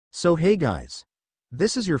So hey guys,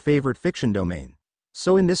 this is your favorite fiction domain.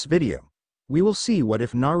 So in this video, we will see what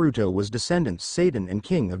if Naruto was Descendants, Satan and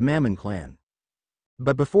King of Mammon clan.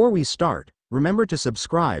 But before we start, remember to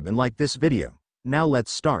subscribe and like this video. Now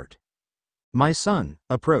let's start. My son,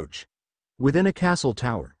 approach. Within a castle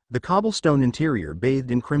tower, the cobblestone interior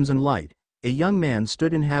bathed in crimson light, a young man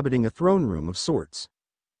stood inhabiting a throne room of sorts.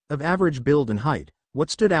 Of average build and height, what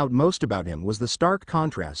stood out most about him was the stark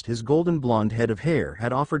contrast his golden blonde head of hair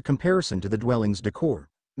had offered comparison to the dwelling's decor,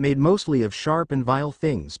 made mostly of sharp and vile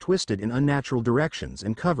things twisted in unnatural directions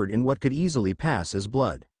and covered in what could easily pass as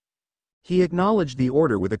blood. He acknowledged the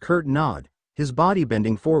order with a curt nod, his body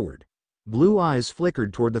bending forward. Blue eyes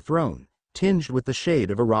flickered toward the throne, tinged with the shade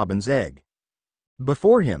of a robin's egg.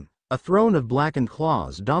 Before him, a throne of blackened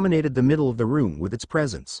claws dominated the middle of the room with its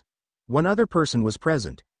presence. One other person was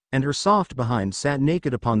present, and her soft behind sat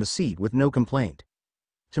naked upon the seat with no complaint.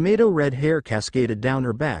 Tomato-red hair cascaded down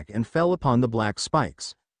her back and fell upon the black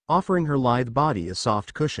spikes, offering her lithe body a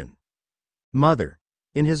soft cushion. Mother.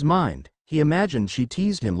 In his mind, he imagined she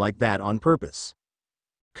teased him like that on purpose.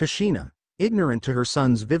 Kushina, ignorant to her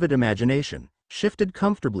son's vivid imagination, shifted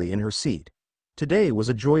comfortably in her seat. Today was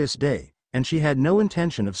a joyous day, and she had no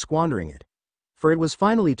intention of squandering it. For it was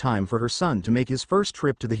finally time for her son to make his first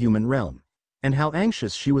trip to the human realm. And how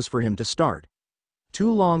anxious she was for him to start.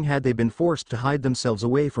 Too long had they been forced to hide themselves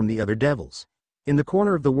away from the other devils, in the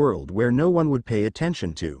corner of the world where no one would pay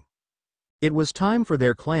attention to. It was time for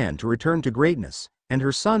their clan to return to greatness, and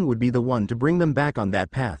her son would be the one to bring them back on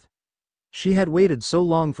that path. She had waited so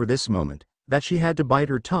long for this moment, that she had to bite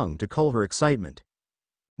her tongue to cull her excitement.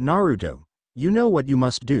 Naruto, you know what you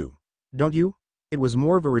must do, don't you? It was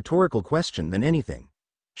more of a rhetorical question than anything.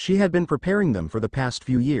 She had been preparing them for the past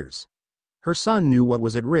few years. Her son knew what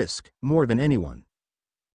was at risk, more than anyone.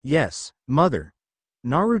 Yes, mother.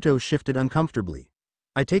 Naruto shifted uncomfortably.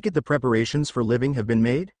 I take it the preparations for living have been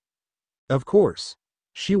made? Of course.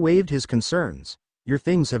 She waved his concerns. Your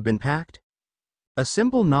things have been packed? A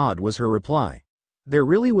simple nod was her reply. There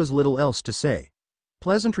really was little else to say.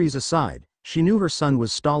 Pleasantries aside, she knew her son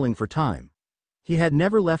was stalling for time. He had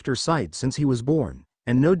never left her sight since he was born,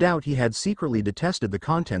 and no doubt he had secretly detested the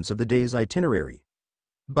contents of the day's itinerary.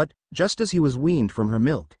 But, just as he was weaned from her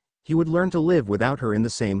milk, he would learn to live without her in the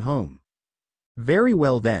same home. Very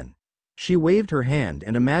well then. She waved her hand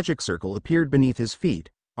and a magic circle appeared beneath his feet.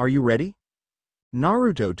 Are you ready?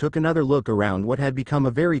 Naruto took another look around what had become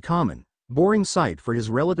a very common, boring sight for his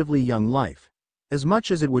relatively young life. As much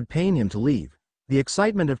as it would pain him to leave, the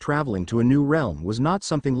excitement of traveling to a new realm was not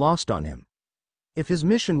something lost on him. If his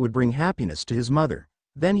mission would bring happiness to his mother,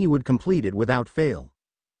 then he would complete it without fail.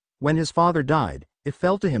 When his father died, it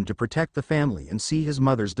fell to him to protect the family and see his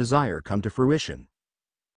mother's desire come to fruition.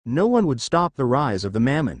 No one would stop the rise of the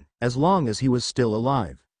Mammon, as long as he was still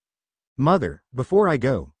alive. Mother, before I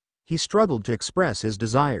go, he struggled to express his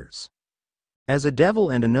desires. As a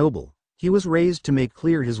devil and a noble, he was raised to make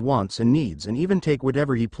clear his wants and needs and even take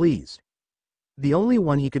whatever he pleased. The only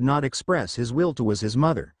one he could not express his will to was his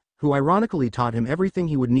mother, who ironically taught him everything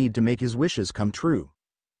he would need to make his wishes come true.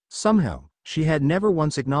 Somehow, she had never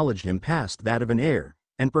once acknowledged him past that of an heir,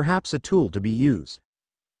 and perhaps a tool to be used.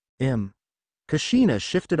 Kushina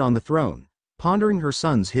shifted on the throne, pondering her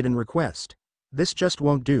son's hidden request. This just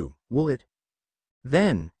won't do, will it?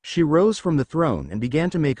 Then, she rose from the throne and began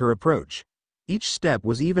to make her approach. Each step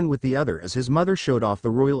was even with the other as his mother showed off the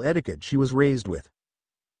royal etiquette she was raised with.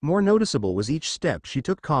 More noticeable was each step she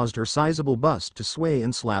took caused her sizable bust to sway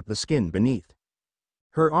and slap the skin beneath.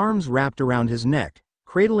 Her arms wrapped around his neck,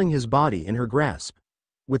 cradling his body in her grasp.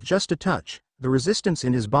 With just a touch, the resistance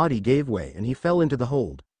in his body gave way and he fell into the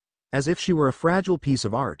hold. As if she were a fragile piece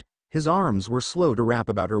of art, his arms were slow to wrap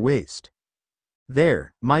about her waist.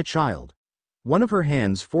 There, my child. One of her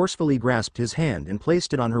hands forcefully grasped his hand and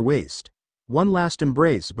placed it on her waist. One last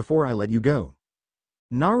embrace before I let you go.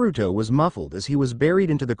 Naruto was muffled as he was buried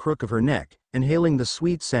into the crook of her neck, inhaling the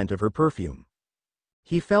sweet scent of her perfume.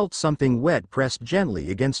 He felt something wet pressed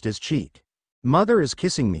gently against his cheek. Mother is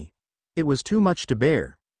kissing me. It was too much to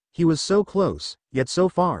bear. He was so close, yet so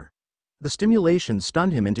far. The stimulation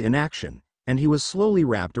stunned him into inaction, and he was slowly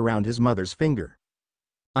wrapped around his mother's finger.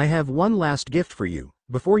 I have one last gift for you,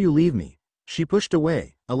 before you leave me. She pushed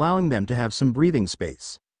away, allowing them to have some breathing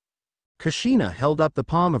space. Kushina held up the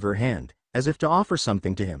palm of her hand, as if to offer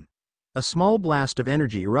something to him. A small blast of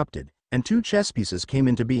energy erupted, and two chess pieces came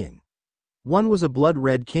into being. One was a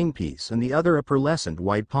blood-red king piece and the other a pearlescent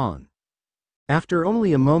white pawn. After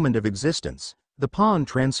only a moment of existence, the pawn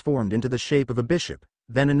transformed into the shape of a bishop,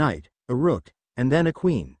 then a knight, a rook, and then a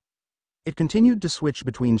queen. It continued to switch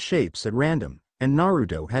between shapes at random, and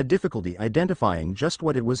Naruto had difficulty identifying just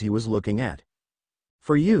what it was he was looking at.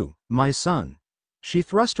 "For you, my son." She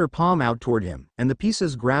thrust her palm out toward him, and the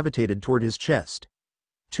pieces gravitated toward his chest.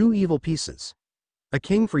 "Two evil pieces. A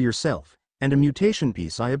king for yourself, and a mutation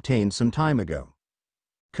piece I obtained some time ago."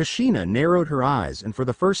 Kushina narrowed her eyes and for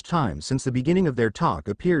the first time since the beginning of their talk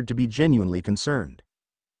appeared to be genuinely concerned.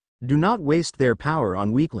 "Do not waste their power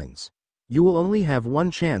on weaklings. You will only have one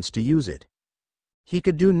chance to use it." He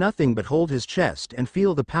could do nothing but hold his chest and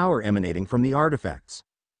feel the power emanating from the artifacts.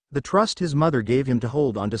 The trust his mother gave him to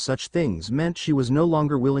hold onto such things meant she was no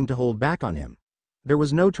longer willing to hold back on him. There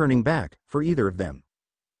was no turning back, for either of them.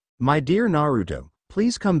 "My dear Naruto,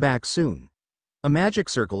 please come back soon." A magic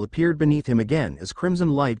circle appeared beneath him again as crimson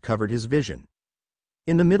light covered his vision.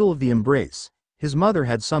 In the middle of the embrace, his mother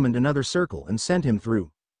had summoned another circle and sent him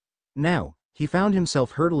through. Now, he found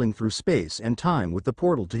himself hurtling through space and time with the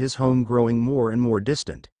portal to his home growing more and more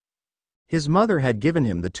distant. His mother had given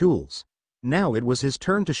him the tools. Now it was his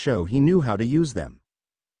turn to show he knew how to use them.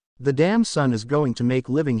 The damn sun is going to make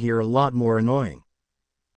living here a lot more annoying.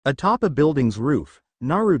 Atop a building's roof,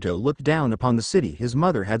 Naruto looked down upon the city his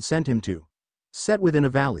mother had sent him to. Set within a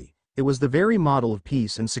valley, it was the very model of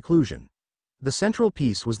peace and seclusion. The central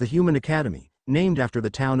piece was the Human Academy, named after the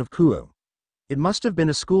town of Kuo. It must have been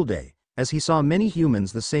a school day, as he saw many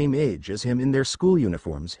humans the same age as him in their school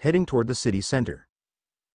uniforms heading toward the city center.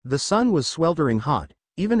 The sun was sweltering hot,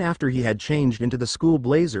 even after he had changed into the school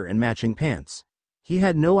blazer and matching pants. He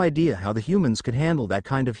had no idea how the humans could handle that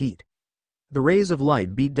kind of heat. The rays of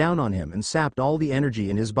light beat down on him and sapped all the energy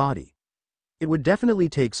in his body. It would definitely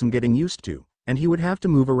take some getting used to, and he would have to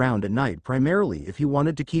move around at night primarily if he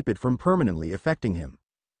wanted to keep it from permanently affecting him.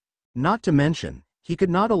 Not to mention, he could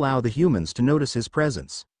not allow the humans to notice his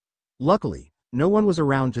presence. Luckily, no one was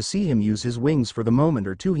around to see him use his wings for the moment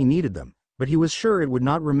or two he needed them, but he was sure it would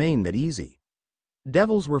not remain that easy.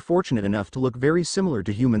 Devils were fortunate enough to look very similar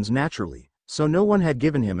to humans naturally, so no one had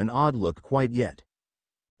given him an odd look quite yet.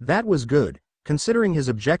 That was good, considering his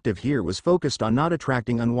objective here was focused on not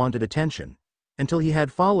attracting unwanted attention. Until he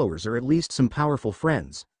had followers or at least some powerful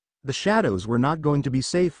friends, the shadows were not going to be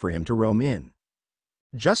safe for him to roam in.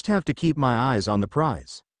 Just have to keep my eyes on the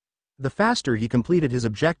prize. The faster he completed his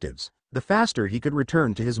objectives, the faster he could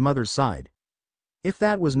return to his mother's side. If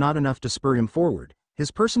that was not enough to spur him forward, his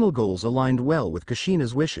personal goals aligned well with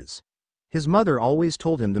Kushina's wishes. His mother always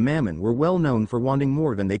told him the Mammon were well known for wanting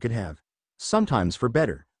more than they could have. Sometimes for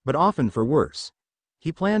better, but often for worse.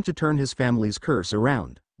 He planned to turn his family's curse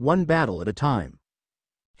around, one battle at a time.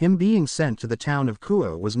 Him being sent to the town of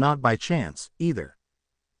Kuo was not by chance, either.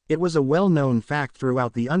 It was a well-known fact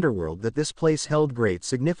throughout the underworld that this place held great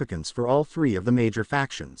significance for all three of the major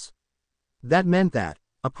factions. That meant that,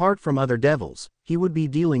 apart from other devils, he would be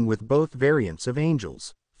dealing with both variants of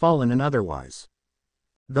angels, fallen and otherwise.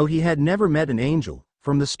 Though he had never met an angel,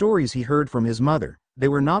 from the stories he heard from his mother, they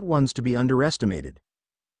were not ones to be underestimated.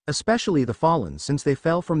 Especially the fallen, since they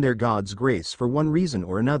fell from their God's grace for one reason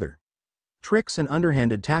or another. Tricks and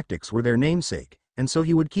underhanded tactics were their namesake, and so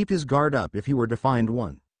he would keep his guard up if he were to find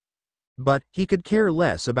one. But he could care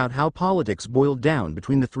less about how politics boiled down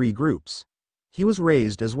between the three groups. He was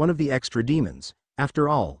raised as one of the extra demons, after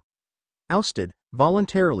all. Ousted,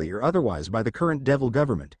 voluntarily or otherwise by the current devil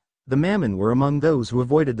government, the Mammon were among those who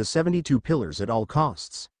avoided the 72 pillars at all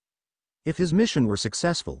costs. If his mission were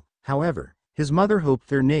successful, however, his mother hoped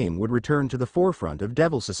their name would return to the forefront of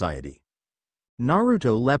devil society.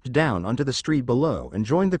 Naruto leapt down onto the street below and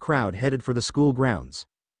joined the crowd headed for the school grounds.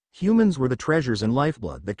 Humans were the treasures and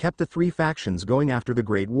lifeblood that kept the three factions going after the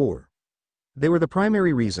Great War. They were the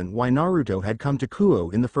primary reason why Naruto had come to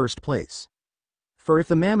Kuo in the first place. For if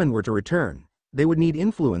the Mammon were to return, they would need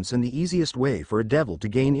influence, and the easiest way for a devil to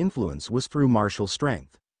gain influence was through martial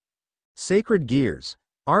strength. Sacred gears,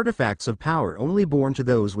 artifacts of power only born to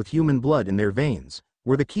those with human blood in their veins,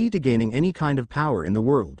 were the key to gaining any kind of power in the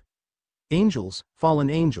world. Angels, fallen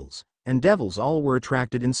angels, and devils all were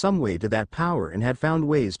attracted in some way to that power and had found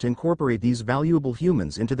ways to incorporate these valuable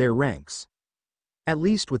humans into their ranks. At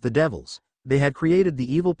least with the devils, they had created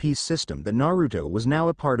the evil peace system that Naruto was now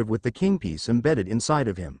a part of, with the king piece embedded inside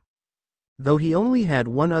of him. Though he only had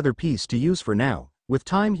one other piece to use for now, with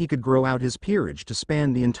time he could grow out his peerage to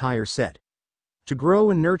span the entire set. To grow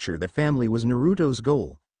and nurture that family was Naruto's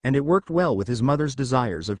goal, and it worked well with his mother's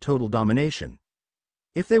desires of total domination.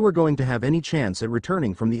 If they were going to have any chance at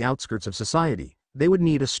returning from the outskirts of society, they would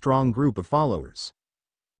need a strong group of followers.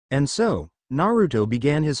 And so, Naruto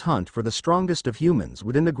began his hunt for the strongest of humans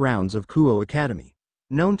within the grounds of Kuo Academy.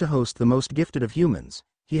 Known to host the most gifted of humans,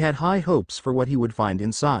 he had high hopes for what he would find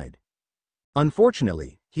inside.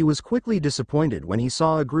 Unfortunately, he was quickly disappointed when he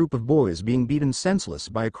saw a group of boys being beaten senseless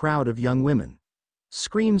by a crowd of young women.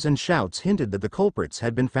 Screams and shouts hinted that the culprits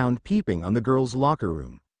had been found peeping on the girls' locker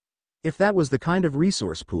room. If that was the kind of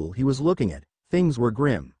resource pool he was looking at, things were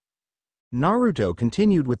grim. Naruto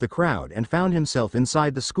continued with the crowd and found himself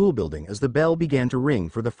inside the school building as the bell began to ring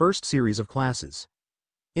for the first series of classes.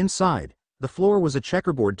 Inside, the floor was a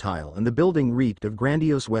checkerboard tile and the building reeked of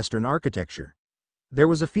grandiose Western architecture. There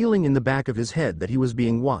was a feeling in the back of his head that he was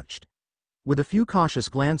being watched. With a few cautious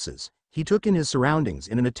glances, he took in his surroundings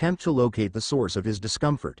in an attempt to locate the source of his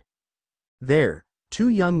discomfort. There, two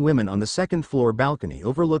young women on the second-floor balcony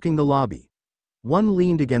overlooking the lobby. One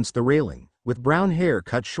leaned against the railing, with brown hair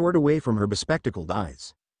cut short away from her bespectacled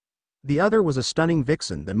eyes. The other was a stunning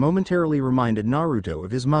vixen that momentarily reminded Naruto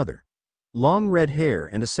of his mother. Long red hair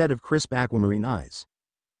and a set of crisp aquamarine eyes.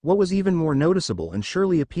 What was even more noticeable and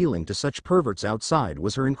surely appealing to such perverts outside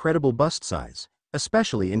was her incredible bust size,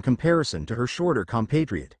 especially in comparison to her shorter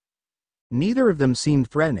compatriot. Neither of them seemed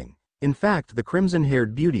threatening. In fact, the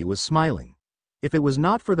crimson-haired beauty was smiling. If it was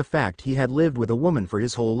not for the fact he had lived with a woman for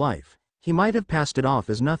his whole life, he might have passed it off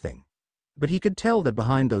as nothing. But he could tell that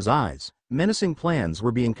behind those eyes, menacing plans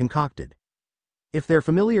were being concocted. If their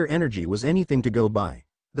familiar energy was anything to go by,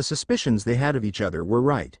 the suspicions they had of each other were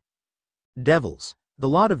right. Devils, the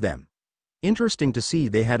lot of them. Interesting to see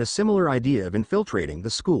they had a similar idea of infiltrating the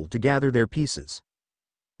school to gather their pieces.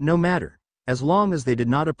 No matter, as long as they did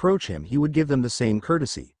not approach him, he would give them the same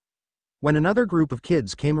courtesy. When another group of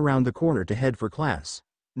kids came around the corner to head for class,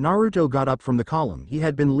 Naruto got up from the column he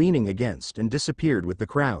had been leaning against and disappeared with the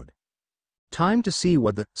crowd. Time to see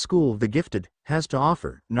what the School of the Gifted has to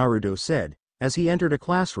offer, Naruto said, as he entered a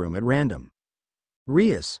classroom at random.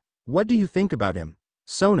 Rias, what do you think about him?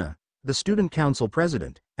 Sona, the student council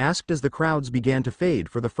president, asked as the crowds began to fade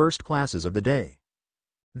for the first classes of the day.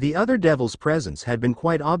 The other devil's presence had been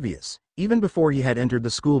quite obvious, even before he had entered the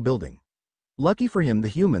school building. Lucky for him the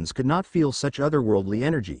humans could not feel such otherworldly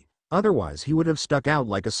energy, otherwise he would have stuck out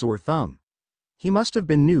like a sore thumb. He must have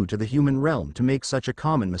been new to the human realm to make such a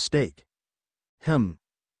common mistake.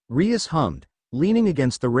 Rias hummed, leaning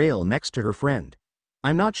against the rail next to her friend.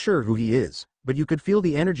 I'm not sure who he is, but you could feel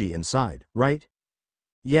the energy inside, right?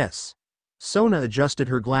 Yes. Sona adjusted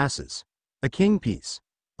her glasses. A king piece.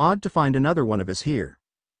 Odd to find another one of us here.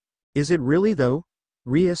 Is it really though?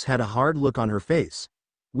 Rias had a hard look on her face.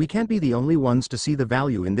 We can't be the only ones to see the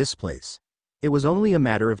value in this place. It was only a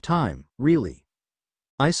matter of time, really.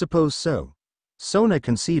 I suppose so. Sona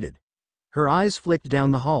conceded. Her eyes flicked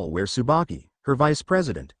down the hall where Tsubaki, her vice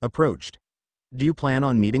president, approached. Do you plan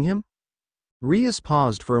on meeting him? Rias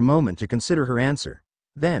paused for a moment to consider her answer.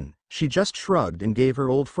 Then, she just shrugged and gave her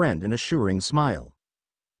old friend an assuring smile.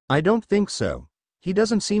 I don't think so. He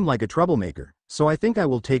doesn't seem like a troublemaker, so I think I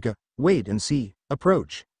will take a wait-and-see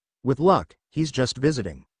approach. With luck, he's just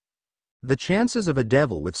visiting. The chances of a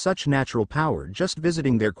devil with such natural power just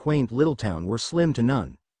visiting their quaint little town were slim to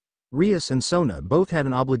none. Rias and Sona both had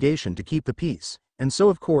an obligation to keep the peace, and so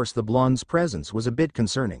of course the blonde's presence was a bit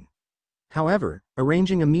concerning. However,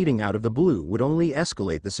 arranging a meeting out of the blue would only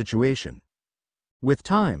escalate the situation. With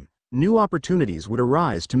time, new opportunities would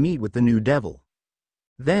arise to meet with the new devil.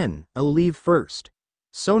 Then, I'll leave first.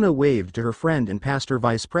 Sona waved to her friend and past her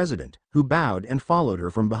vice president, who bowed and followed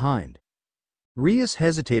her from behind. Rias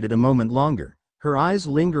hesitated a moment longer, her eyes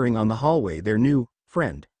lingering on the hallway their new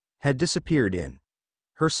friend had disappeared in.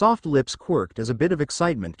 Her soft lips quirked as a bit of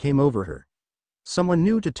excitement came over her. Someone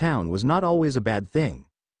new to town was not always a bad thing.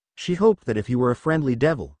 She hoped that if he were a friendly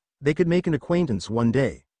devil, they could make an acquaintance one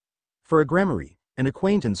day. For a Gremory, an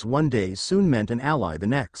acquaintance one day soon meant an ally the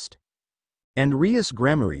next. And Rias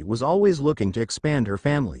Gremory was always looking to expand her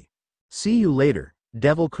family. See you later,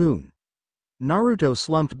 Devil-kun. Naruto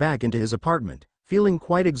slumped back into his apartment, feeling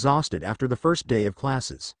quite exhausted after the first day of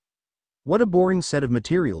classes. What a boring set of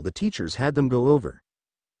material the teachers had them go over.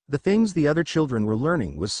 The things the other children were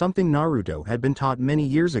learning was something Naruto had been taught many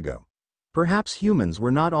years ago. Perhaps humans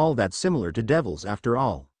were not all that similar to devils after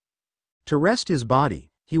all. To rest his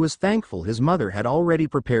body, he was thankful his mother had already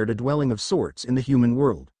prepared a dwelling of sorts in the human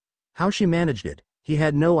world. How she managed it, he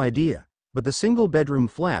had no idea, but the single-bedroom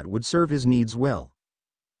flat would serve his needs well.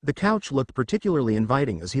 The couch looked particularly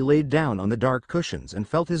inviting as he laid down on the dark cushions and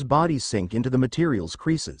felt his body sink into the material's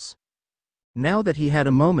creases. Now that he had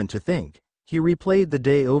a moment to think, he replayed the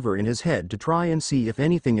day over in his head to try and see if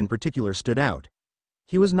anything in particular stood out.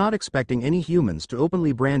 He was not expecting any humans to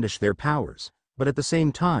openly brandish their powers, but at the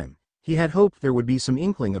same time, he had hoped there would be some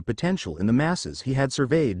inkling of potential in the masses he had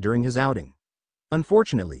surveyed during his outing.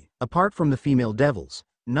 Unfortunately, apart from the female devils,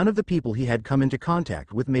 none of the people he had come into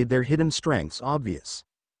contact with made their hidden strengths obvious.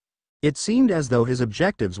 It seemed as though his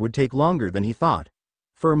objectives would take longer than he thought.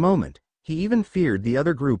 For a moment, he even feared the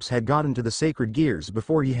other groups had gotten to the sacred gears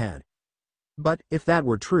before he had. But, if that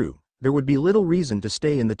were true, there would be little reason to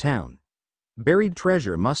stay in the town. Buried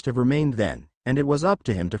treasure must have remained then, and it was up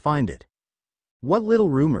to him to find it. What little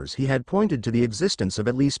rumors he had pointed to the existence of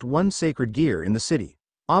at least one sacred gear in the city.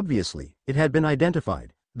 Obviously, it had been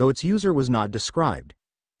identified, though its user was not described.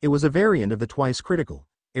 It was a variant of the twice critical,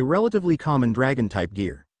 a relatively common dragon-type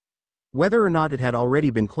gear. Whether or not it had already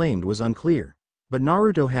been claimed was unclear, but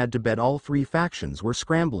Naruto had to bet all three factions were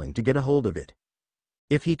scrambling to get a hold of it.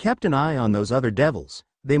 If he kept an eye on those other devils,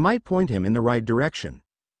 they might point him in the right direction.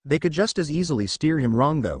 They could just as easily steer him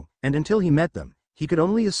wrong though, and until he met them, he could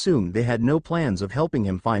only assume they had no plans of helping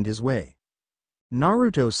him find his way.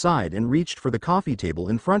 Naruto sighed and reached for the coffee table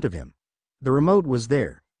in front of him. The remote was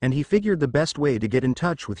there, and he figured the best way to get in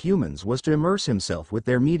touch with humans was to immerse himself with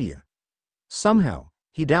their media. Somehow,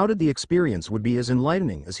 he doubted the experience would be as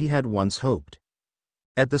enlightening as he had once hoped.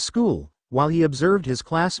 At the school, while he observed his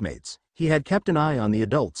classmates, he had kept an eye on the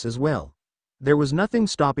adults as well. There was nothing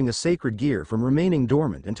stopping a sacred gear from remaining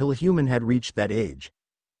dormant until a human had reached that age.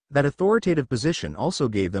 That authoritative position also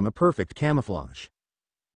gave them a perfect camouflage.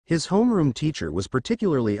 His homeroom teacher was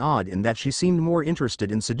particularly odd in that she seemed more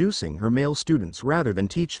interested in seducing her male students rather than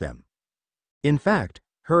teach them. In fact,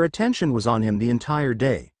 her attention was on him the entire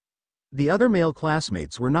day. The other male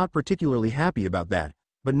classmates were not particularly happy about that,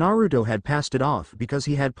 but Naruto had passed it off because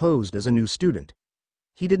he had posed as a new student.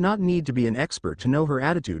 He did not need to be an expert to know her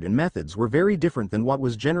attitude and methods were very different than what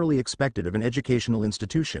was generally expected of an educational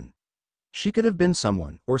institution. She could have been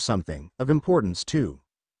someone, or something, of importance too.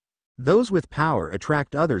 Those with power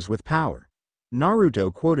attract others with power.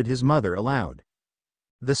 Naruto quoted his mother aloud.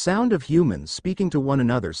 The sound of humans speaking to one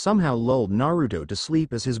another somehow lulled Naruto to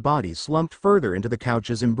sleep as his body slumped further into the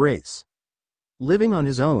couch's embrace. Living on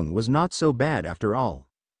his own was not so bad after all.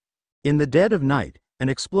 In the dead of night, an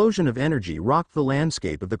explosion of energy rocked the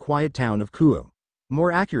landscape of the quiet town of Kuo.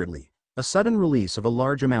 More accurately, a sudden release of a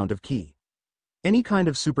large amount of ki. Any kind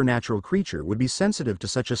of supernatural creature would be sensitive to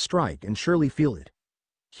such a strike and surely feel it.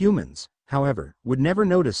 Humans, however, would never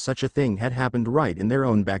notice such a thing had happened right in their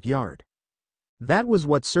own backyard. That was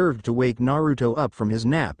what served to wake Naruto up from his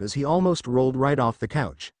nap as he almost rolled right off the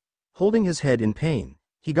couch. Holding his head in pain,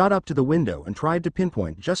 he got up to the window and tried to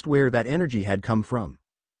pinpoint just where that energy had come from.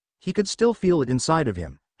 He could still feel it inside of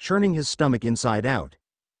him, churning his stomach inside out.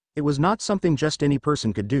 It was not something just any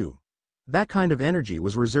person could do. That kind of energy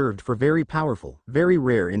was reserved for very powerful, very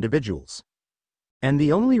rare individuals. And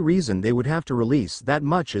the only reason they would have to release that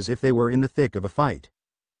much is if they were in the thick of a fight.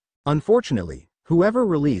 Unfortunately, whoever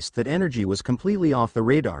released that energy was completely off the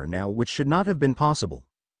radar now, which should not have been possible.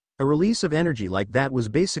 A release of energy like that was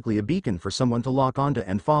basically a beacon for someone to lock onto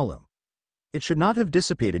and follow. It should not have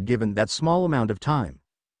dissipated given that small amount of time.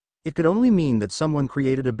 It could only mean that someone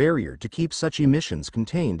created a barrier to keep such emissions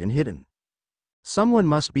contained and hidden. Someone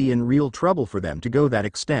must be in real trouble for them to go that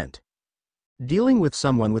extent. Dealing with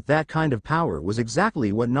someone with that kind of power was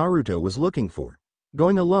exactly what Naruto was looking for.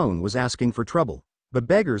 Going alone was asking for trouble, but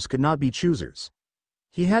beggars could not be choosers.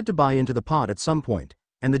 He had to buy into the pot at some point,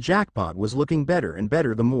 and the jackpot was looking better and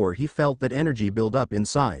better the more he felt that energy build up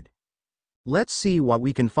inside. Let's see what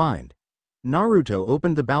we can find. Naruto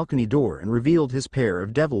opened the balcony door and revealed his pair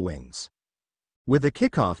of devil wings. With a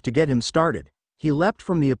kickoff to get him started, he leapt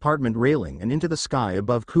from the apartment railing and into the sky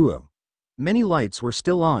above Kuo. Many lights were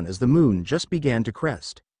still on as the moon just began to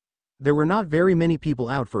crest. There were not very many people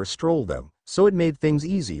out for a stroll though, so it made things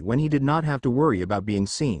easy when he did not have to worry about being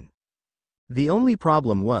seen. The only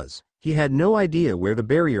problem was, he had no idea where the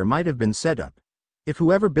barrier might have been set up. If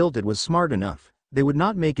whoever built it was smart enough, they would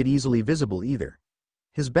not make it easily visible either.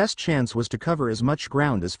 His best chance was to cover as much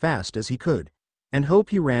ground as fast as he could, and hope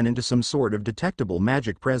he ran into some sort of detectable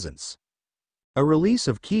magic presence. A release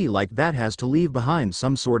of ki like that has to leave behind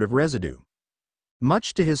some sort of residue.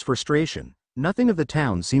 Much to his frustration, nothing of the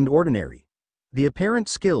town seemed ordinary. The apparent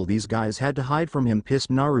skill these guys had to hide from him pissed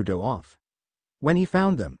Naruto off. When he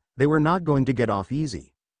found them, they were not going to get off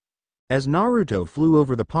easy. As Naruto flew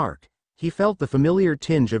over the park, he felt the familiar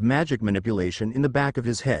tinge of magic manipulation in the back of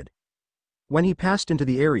his head. When he passed into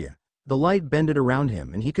the area, the light bended around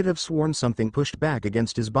him and he could have sworn something pushed back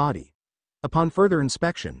against his body. Upon further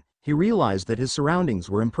inspection, he realized that his surroundings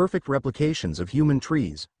were imperfect replications of human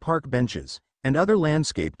trees, park benches, and other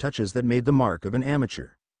landscape touches that made the mark of an amateur.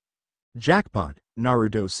 Jackpot,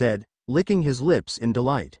 Naruto said, licking his lips in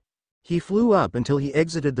delight. He flew up until he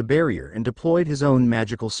exited the barrier and deployed his own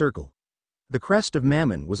magical circle. The crest of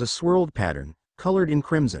Mammon was a swirled pattern, colored in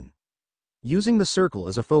crimson. Using the circle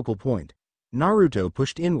as a focal point, Naruto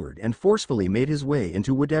pushed inward and forcefully made his way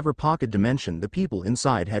into whatever pocket dimension the people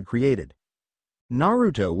inside had created.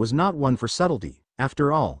 Naruto was not one for subtlety,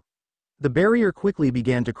 after all. The barrier quickly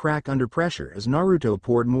began to crack under pressure as Naruto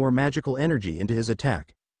poured more magical energy into his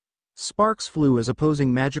attack. Sparks flew as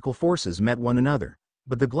opposing magical forces met one another,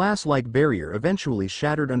 but the glass-like barrier eventually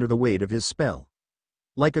shattered under the weight of his spell.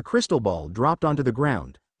 Like a crystal ball dropped onto the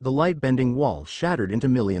ground, the light-bending wall shattered into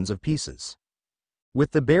millions of pieces.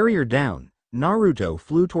 With the barrier down, Naruto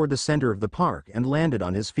flew toward the center of the park and landed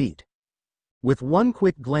on his feet. With one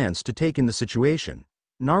quick glance to take in the situation,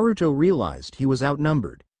 Naruto realized he was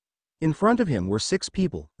outnumbered. In front of him were 6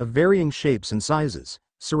 people, of varying shapes and sizes,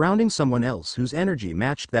 surrounding someone else whose energy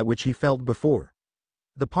matched that which he felt before.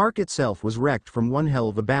 The park itself was wrecked from one hell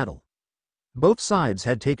of a battle. Both sides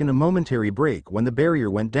had taken a momentary break when the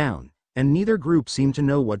barrier went down, and neither group seemed to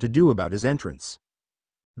know what to do about his entrance.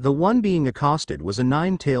 The one being accosted was a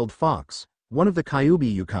 9-tailed fox, one of the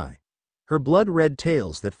Kyuubi yokai. Her blood-red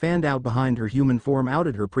tails that fanned out behind her human form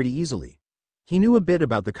outed her pretty easily. He knew a bit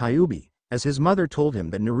about the Kyuubi, as his mother told him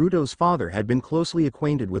that Naruto's father had been closely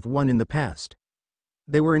acquainted with one in the past.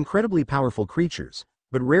 They were incredibly powerful creatures,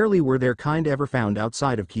 but rarely were their kind ever found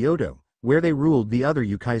outside of Kyoto, where they ruled the other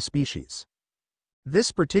yokai species.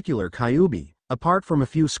 This particular Kyuubi, apart from a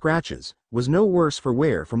few scratches, was no worse for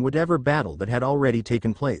wear from whatever battle that had already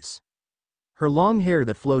taken place. Her long hair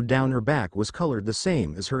that flowed down her back was colored the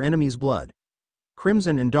same as her enemy's blood.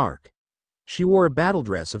 Crimson and dark. She wore a battle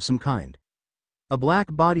dress of some kind. A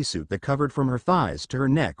black bodysuit that covered from her thighs to her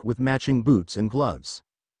neck with matching boots and gloves.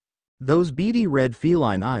 Those beady red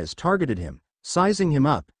feline eyes targeted him, sizing him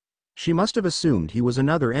up. She must have assumed he was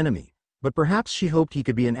another enemy, but perhaps she hoped he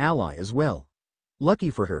could be an ally as well.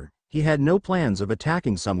 Lucky for her, he had no plans of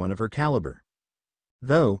attacking someone of her caliber.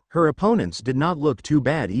 Though, her opponents did not look too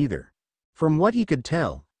bad either. From what he could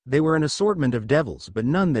tell, they were an assortment of devils but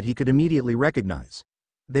none that he could immediately recognize.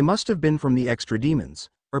 They must have been from the extra demons,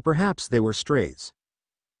 or perhaps they were strays.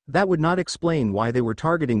 That would not explain why they were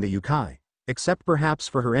targeting the yokai, except perhaps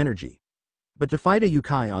for her energy. But to fight a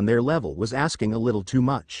yokai on their level was asking a little too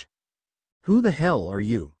much. "Who the hell are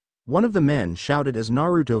you?" one of the men shouted as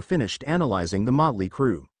Naruto finished analyzing the motley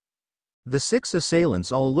crew. The 6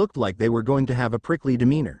 assailants all looked like they were going to have a prickly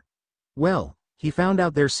demeanor. Well, he found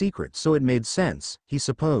out their secret, so it made sense, he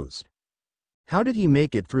supposed. "How did he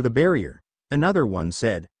make it through the barrier?" another one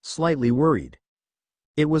said, slightly worried.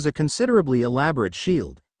 It was a considerably elaborate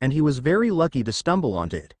shield, and he was very lucky to stumble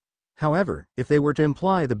onto it. However, if they were to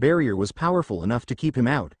imply the barrier was powerful enough to keep him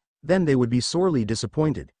out, then they would be sorely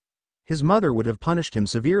disappointed. His mother would have punished him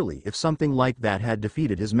severely if something like that had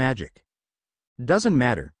defeated his magic. "Doesn't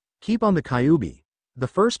matter, keep on the Kyuubi." The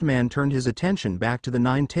first man turned his attention back to the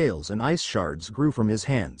 9 tails and ice shards grew from his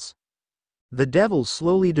hands. The devils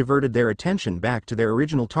slowly diverted their attention back to their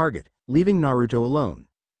original target, leaving Naruto alone.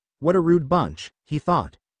 What a rude bunch, he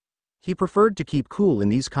thought. He preferred to keep cool in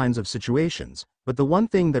these kinds of situations, but the one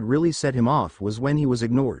thing that really set him off was when he was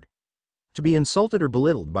ignored. To be insulted or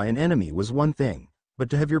belittled by an enemy was one thing, but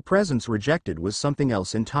to have your presence rejected was something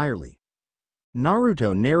else entirely.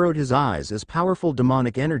 Naruto narrowed his eyes as powerful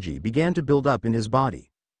demonic energy began to build up in his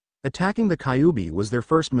body. Attacking the Kyuubi was their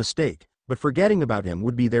first mistake, but forgetting about him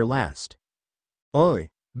would be their last. "Oi,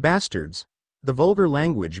 bastards!" The vulgar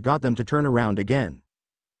language got them to turn around again.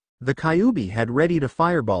 The Kyuubi had readied a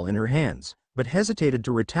fireball in her hands, but hesitated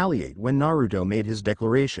to retaliate when Naruto made his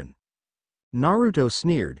declaration. Naruto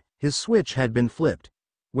sneered, his switch had been flipped.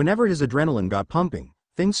 Whenever his adrenaline got pumping,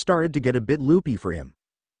 things started to get a bit loopy for him.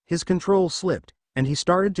 His control slipped, and he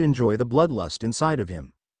started to enjoy the bloodlust inside of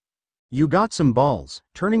him. "You got some balls,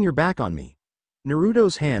 turning your back on me."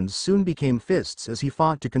 Naruto's hands soon became fists as he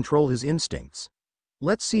fought to control his instincts.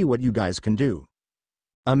 "Let's see what you guys can do."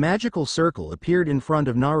 A magical circle appeared in front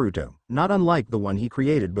of Naruto, not unlike the one he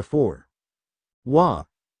created before. Wah!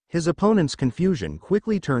 His opponent's confusion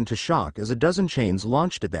quickly turned to shock as a dozen chains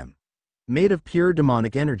launched at them. Made of pure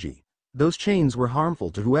demonic energy, those chains were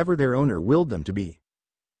harmful to whoever their owner willed them to be.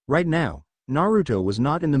 Right now, Naruto was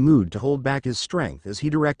not in the mood to hold back his strength as he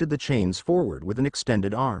directed the chains forward with an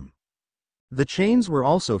extended arm. The chains were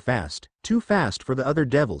also fast, too fast for the other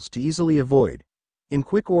devils to easily avoid. In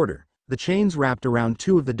quick order, the chains wrapped around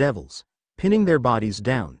 2 of the devils, pinning their bodies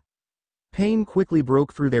down. Pain quickly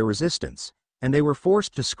broke through their resistance, and they were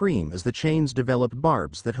forced to scream as the chains developed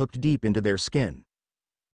barbs that hooked deep into their skin.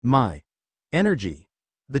 "My energy!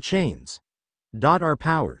 The chains! Our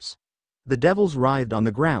powers!" The devils writhed on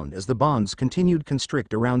the ground as the bonds continued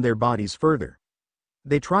constrict around their bodies further.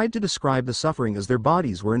 They tried to describe the suffering as their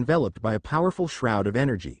bodies were enveloped by a powerful shroud of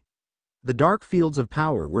energy. The dark fields of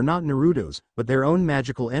power were not Naruto's, but their own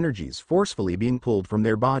magical energies forcefully being pulled from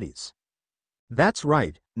their bodies. "That's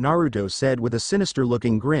right," Naruto said with a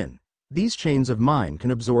sinister-looking grin. "These chains of mine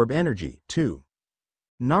can absorb energy, too."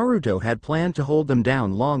 Naruto had planned to hold them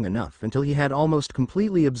down long enough until he had almost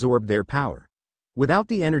completely absorbed their power. Without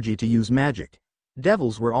the energy to use magic,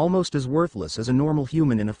 devils were almost as worthless as a normal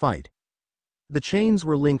human in a fight. The chains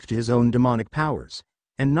were linked to his own demonic powers,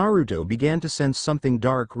 and Naruto began to sense something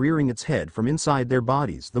dark rearing its head from inside their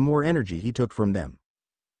bodies the more energy he took from them.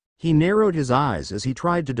 He narrowed his eyes as he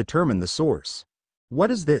tried to determine the source.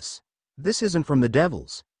 "What is this? This isn't from the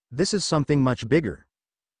devils. This is something much bigger."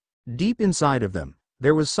 Deep inside of them,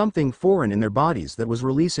 there was something foreign in their bodies that was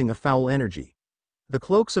releasing a foul energy. The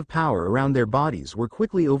cloaks of power around their bodies were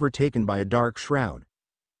quickly overtaken by a dark shroud.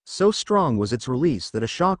 So strong was its release that a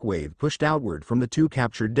shock wave pushed outward from the two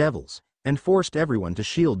captured devils, and forced everyone to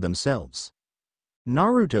shield themselves.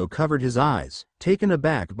 Naruto covered his eyes, taken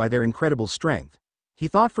aback by their incredible strength. He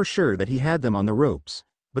thought for sure that he had them on the ropes,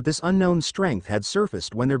 but this unknown strength had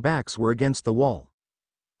surfaced when their backs were against the wall.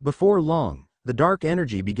 Before long, the dark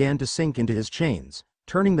energy began to sink into his chains,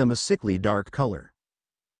 turning them a sickly dark color.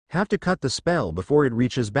 "Have to cut the spell before it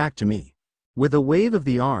reaches back to me." With a wave of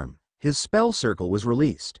the arm, his spell circle was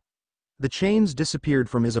released. The chains disappeared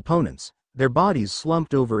from his opponents, their bodies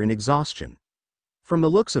slumped over in exhaustion. From the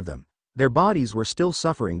looks of them, their bodies were still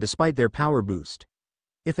suffering despite their power boost.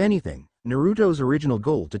 If anything, Naruto's original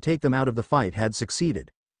goal to take them out of the fight had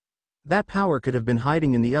succeeded. That power could have been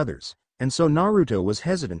hiding in the others, and so Naruto was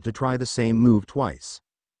hesitant to try the same move twice.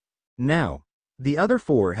 Now, the other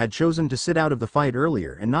four had chosen to sit out of the fight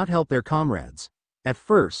earlier and not help their comrades. At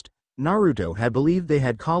first, Naruto had believed they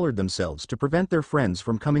had collared themselves to prevent their friends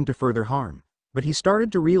from coming to further harm, but he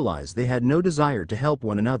started to realize they had no desire to help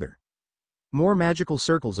one another. More magical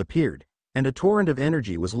circles appeared, and a torrent of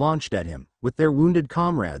energy was launched at him, with their wounded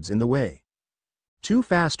comrades in the way. Too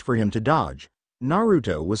fast for him to dodge,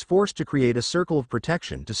 Naruto was forced to create a circle of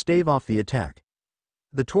protection to stave off the attack.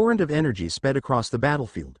 The torrent of energy sped across the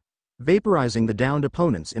battlefield, vaporizing the downed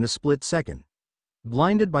opponents in a split second.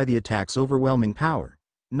 Blinded by the attack's overwhelming power,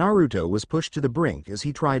 Naruto was pushed to the brink as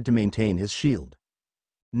he tried to maintain his shield.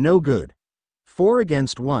 No good. 4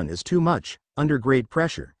 against 1 is too much. Under great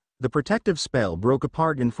pressure, the protective spell broke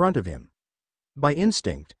apart in front of him. By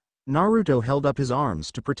instinct, Naruto held up his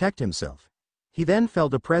arms to protect himself. He then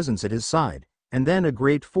felt a presence at his side, and then a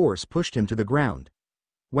great force pushed him to the ground.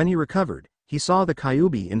 When he recovered, he saw the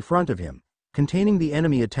Kyuubi in front of him, containing the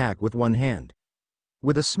enemy attack with one hand.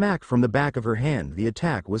 With a smack from the back of her hand, the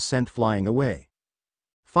attack was sent flying away.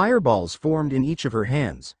 Fireballs formed in each of her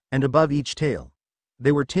hands, and above each tail.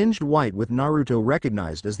 They were tinged white, with Naruto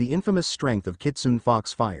recognized as the infamous strength of Kitsune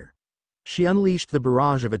Fox Fire. She unleashed the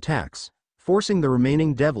barrage of attacks, forcing the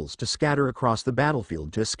remaining devils to scatter across the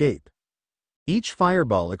battlefield to escape. Each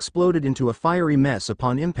fireball exploded into a fiery mess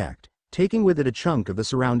upon impact, taking with it a chunk of the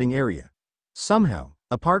surrounding area. Somehow,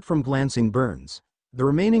 apart from glancing burns, the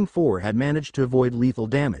remaining 4 had managed to avoid lethal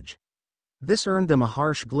damage. This earned them a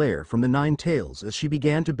harsh glare from the 9 tails as she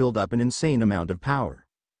began to build up an insane amount of power.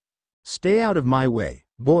 "Stay out of my way,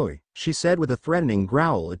 boy," she said with a threatening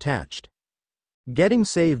growl attached. Getting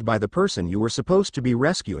saved by the person you were supposed to be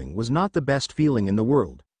rescuing was not the best feeling in the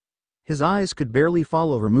world. His eyes could barely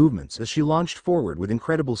follow her movements as she launched forward with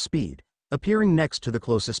incredible speed, appearing next to the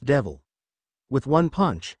closest devil. With one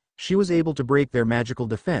punch, she was able to break their magical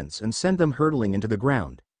defense and send them hurtling into the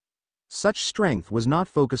ground. Such strength was not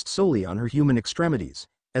focused solely on her human extremities,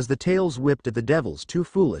 as the tails whipped at the devils too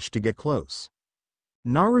foolish to get close.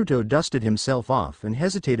 Naruto dusted himself off and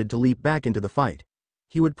hesitated to leap back into the fight.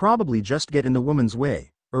 He would probably just get in the woman's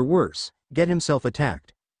way, or worse, get himself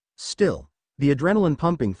attacked. Still, the adrenaline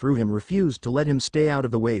pumping through him refused to let him stay out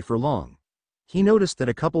of the way for long. He noticed that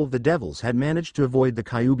a couple of the devils had managed to avoid the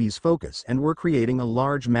Kyuubi's focus and were creating a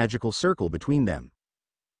large magical circle between them.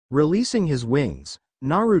 Releasing his wings,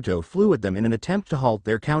 Naruto flew at them in an attempt to halt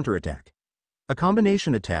their counterattack. A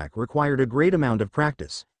combination attack required a great amount of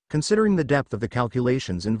practice, considering the depth of the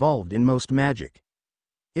calculations involved in most magic.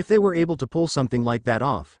 If they were able to pull something like that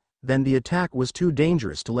off, then the attack was too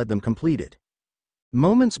dangerous to let them complete it.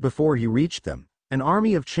 Moments before he reached them, an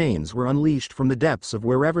army of chains were unleashed from the depths of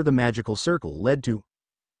wherever the magical circle led to.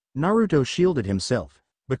 Naruto shielded himself,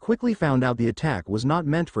 but quickly found out the attack was not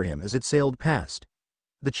meant for him as it sailed past.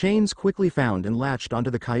 The chains quickly found and latched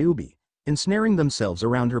onto the Kyuubi, ensnaring themselves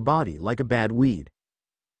around her body like a bad weed.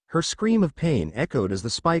 Her scream of pain echoed as the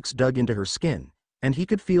spikes dug into her skin, and he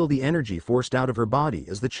could feel the energy forced out of her body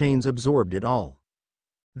as the chains absorbed it all.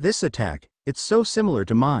 "This attack, it's so similar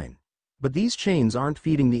to mine. But these chains aren't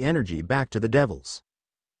feeding the energy back to the devils."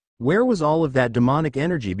 Where was all of that demonic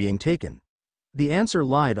energy being taken? The answer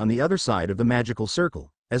lied on the other side of the magical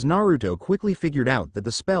circle, as Naruto quickly figured out that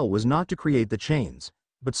the spell was not to create the chains,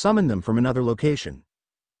 but summon them from another location.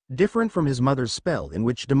 Different from his mother's spell in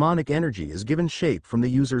which demonic energy is given shape from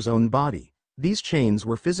the user's own body, these chains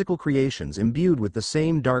were physical creations imbued with the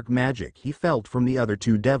same dark magic he felt from the other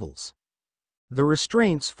two devils. The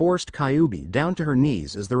restraints forced Kyuubi down to her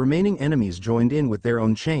knees as the remaining enemies joined in with their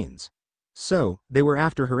own chains. So, they were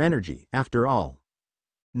after her energy, after all.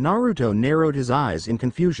 Naruto narrowed his eyes in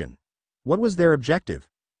confusion. What was their objective?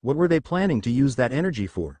 What were they planning to use that energy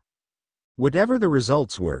for? Whatever the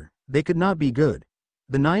results were, they could not be good.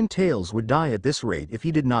 The Nine Tails would die at this rate if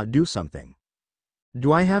he did not do something.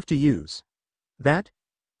 Do I have to use that?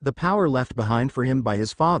 The power left behind for him by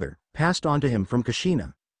his father, passed on to him from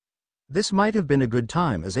Kushina. This might have been a good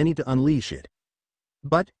time as any to unleash it.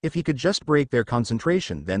 But, if he could just break their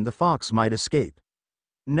concentration, then the fox might escape.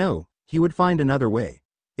 No, he would find another way.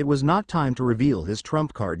 It was not time to reveal his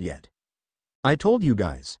trump card yet. I told you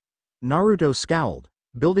guys. Naruto scowled,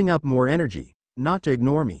 building up more energy, not to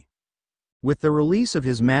ignore me. With the release of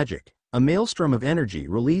his magic, a maelstrom of energy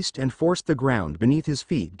released and forced the ground beneath his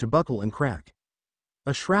feet to buckle and crack.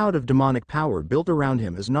 A shroud of demonic power built around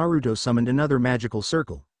him as Naruto summoned another magical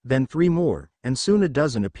circle, then 3 more, and soon a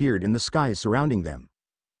dozen appeared in the sky surrounding them.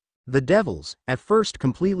 The devils, at first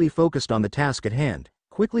completely focused on the task at hand,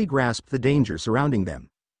 quickly grasped the danger surrounding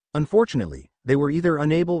them. Unfortunately, they were either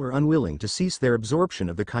unable or unwilling to cease their absorption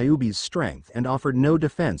of the Kyuubi's strength and offered no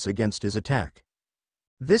defense against his attack.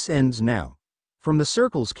 This ends now. From the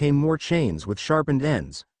circles came more chains with sharpened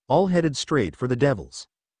ends, all headed straight for the devils.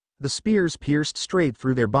 The spears pierced straight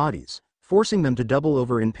through their bodies, forcing them to double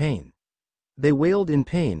over in pain. They wailed in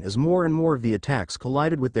pain as more and more of the attacks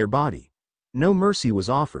collided with their body. No mercy was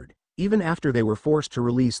offered, even after they were forced to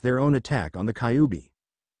release their own attack on the Kyuubi.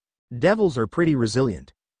 Devils are pretty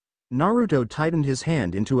resilient. Naruto tightened his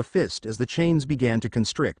hand into a fist as the chains began to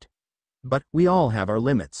constrict. But we all have our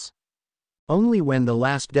limits. Only when the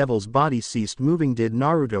last devil's body ceased moving did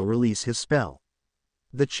Naruto release his spell.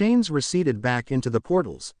 The chains receded back into the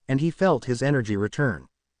portals, and he felt his energy return.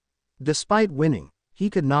 Despite winning, he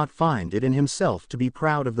could not find it in himself to be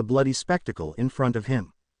proud of the bloody spectacle in front of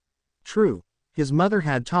him. True, his mother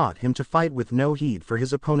had taught him to fight with no heed for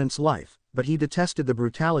his opponent's life, but he detested the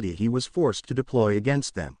brutality he was forced to deploy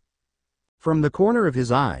against them. From the corner of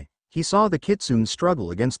his eye, he saw the kitsune struggle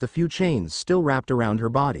against the few chains still wrapped around her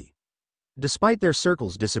body. Despite their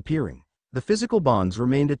circles disappearing, the physical bonds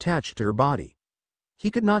remained attached to her body. He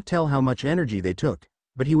could not tell how much energy they took,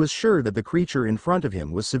 but he was sure that the creature in front of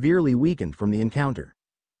him was severely weakened from the encounter.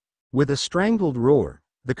 With a strangled roar,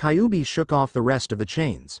 the Kyuubi shook off the rest of the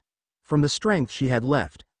chains. From the strength she had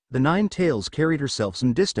left, the Nine Tails carried herself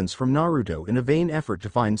some distance from Naruto in a vain effort to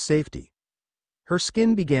find safety. Her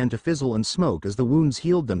skin began to fizzle and smoke as the wounds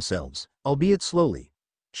healed themselves, albeit slowly.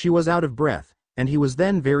 She was out of breath, and he was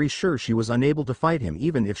then very sure she was unable to fight him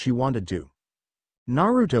even if she wanted to.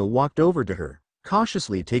 Naruto walked over to her,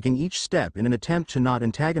 cautiously taking each step in an attempt to not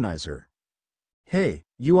antagonize her. "Hey,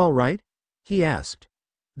 you all right?" he asked.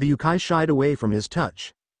 The Ukai shied away from his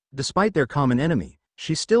touch. Despite their common enemy,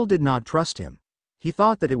 she still did not trust him. He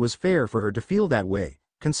thought that it was fair for her to feel that way,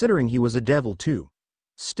 considering he was a devil too.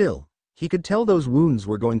 Still, he could tell those wounds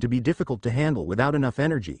were going to be difficult to handle without enough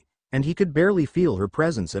energy, and he could barely feel her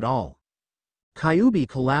presence at all. Kyuubi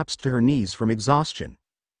collapsed to her knees from exhaustion.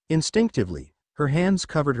 Instinctively, her hands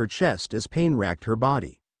covered her chest as pain racked her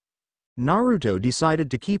body. Naruto decided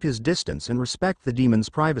to keep his distance and respect the demon's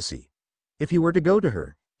privacy. If he were to go to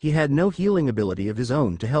her, he had no healing ability of his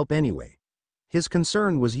own to help anyway. His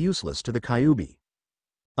concern was useless to the Kyuubi.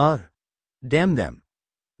 Damn them.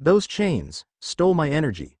 Those chains stole my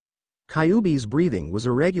energy. Kyuubi's breathing was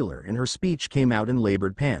irregular and her speech came out in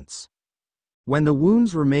labored pants. When the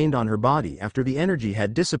wounds remained on her body after the energy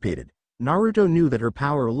had dissipated, Naruto knew that her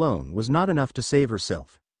power alone was not enough to save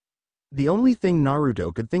herself. The only thing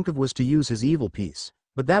Naruto could think of was to use his evil piece,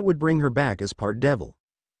 but that would bring her back as part devil.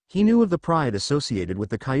 He knew of the pride associated with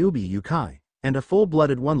the Kyuubi Ukai, and a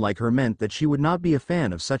full-blooded one like her meant that she would not be a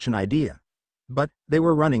fan of such an idea. But they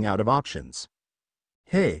were running out of options.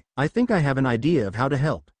 "Hey, I think I have an idea of how to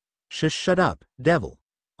help." Shut up, devil.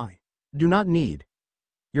 I do not need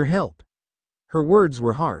your help." Her words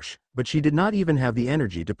were harsh, but she did not even have the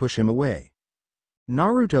energy to push him away.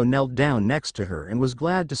 Naruto knelt down next to her and was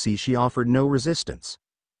glad to see she offered no resistance.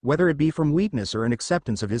 Whether it be from weakness or an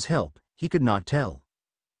acceptance of his help, he could not tell.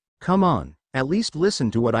 "Come on, at least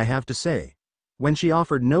listen to what I have to say." When she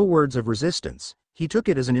offered no words of resistance, he took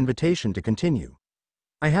it as an invitation to continue.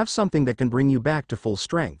 "I have something that can bring you back to full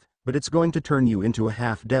strength, but it's going to turn you into a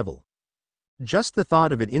half-devil. Just the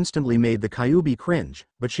thought of it instantly made the Kyuubi cringe,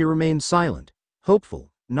 but she remained silent.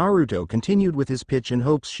 Hopeful, Naruto continued with his pitch in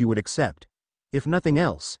hopes she would accept. If nothing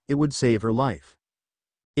else, it would save her life.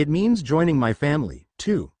 It means joining my family,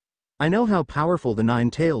 too. I know how powerful the Nine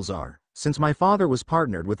Tails are, since my father was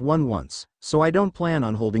partnered with one once, so I don't plan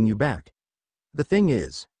on holding you back. The thing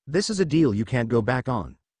is, this is a deal you can't go back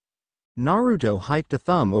on. Naruto hiked a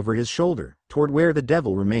thumb over his shoulder, toward where the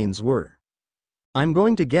devil remains were. I'm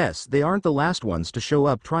going to guess they aren't the last ones to show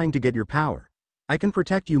up trying to get your power. I can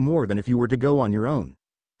protect you more than if you were to go on your own.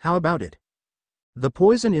 How about it? The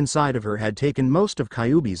poison inside of her had taken most of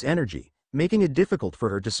Kyuubi's energy, making it difficult for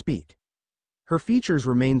her to speak. Her features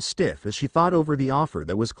remained stiff as she thought over the offer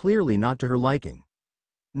that was clearly not to her liking.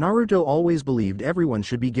 Naruto always believed everyone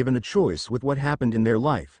should be given a choice with what happened in their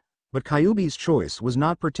life, but Kyuubi's choice was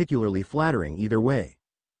not particularly flattering either way.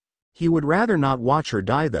 He would rather not watch her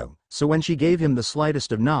die though, so when she gave him the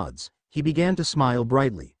slightest of nods, he began to smile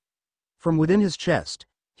brightly. From within his chest,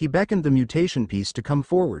 he beckoned the mutation piece to come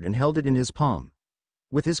forward and held it in his palm.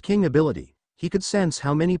 With his king ability, he could sense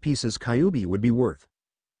how many pieces Kyuubi would be worth.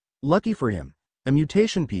 Lucky for him, a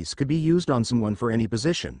mutation piece could be used on someone for any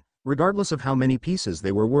position, regardless of how many pieces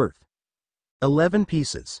they were worth. 11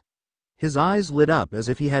 pieces. His eyes lit up as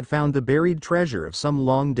if he had found the buried treasure of some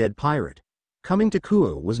long-dead pirate. Coming to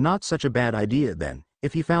Kuo was not such a bad idea then,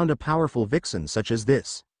 if he found a powerful vixen such as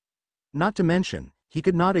this. Not to mention, he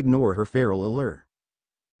could not ignore her feral allure.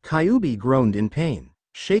 Kyuubi groaned in pain,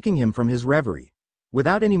 shaking him from his reverie.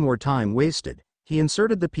 Without any more time wasted, he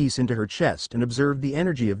inserted the piece into her chest and observed the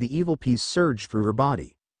energy of the evil piece surge through her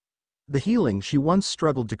body. The healing she once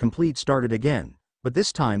struggled to complete started again, but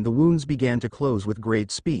this time the wounds began to close with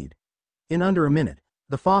great speed. In under a minute,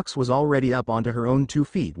 the fox was already up onto her own 2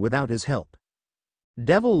 feet without his help.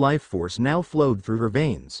 Devil life force now flowed through her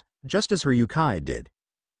veins, just as her Yukai did.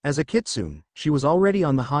 As a kitsune, she was already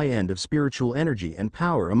on the high end of spiritual energy and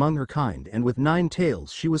power among her kind, and with 9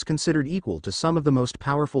 tails she was considered equal to some of the most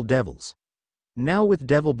powerful devils. Now with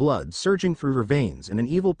devil blood surging through her veins and an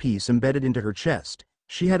evil piece embedded into her chest,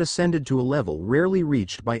 she had ascended to a level rarely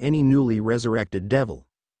reached by any newly resurrected devil.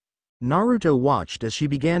 Naruto watched as she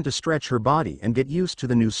began to stretch her body and get used to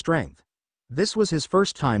the new strength. This was his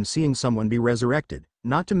first time seeing someone be resurrected,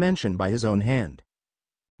 not to mention by his own hand.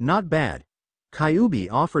 Not bad. Kyuubi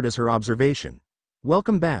offered as her observation.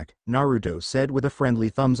 Welcome back, Naruto said with a friendly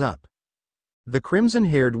thumbs up. The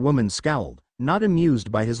crimson-haired woman scowled, not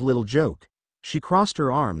amused by his little joke. She crossed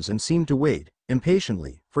her arms and seemed to wait,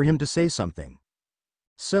 impatiently, for him to say something.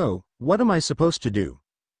 So, what am I supposed to do?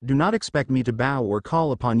 Do not expect me to bow or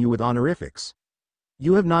call upon you with honorifics.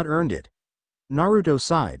 You have not earned it. Naruto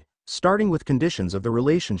sighed. Starting with conditions of the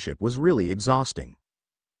relationship was really exhausting.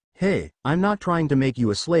 Hey, I'm not trying to make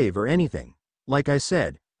you a slave or anything. Like I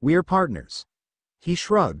said, we're partners. He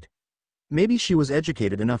shrugged. Maybe she was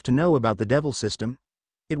educated enough to know about the devil system.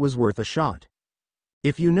 It was worth a shot.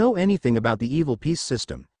 If you know anything about the evil piece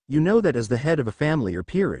system, you know that as the head of a family or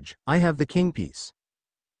peerage, I have the king piece.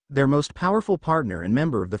 Their most powerful partner and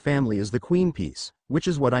member of the family is the queen piece, which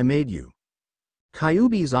is what I made you.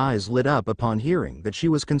 Kyuubi's eyes lit up upon hearing that she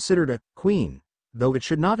was considered a queen, though it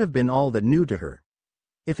should not have been all that new to her.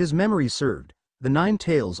 If his memory served, the 9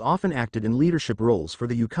 tails often acted in leadership roles for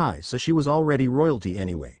the Yukai, so she was already royalty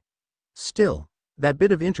anyway. Still, that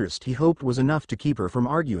bit of interest he hoped was enough to keep her from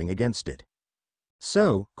arguing against it.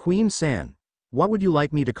 So, Queen-san, what would you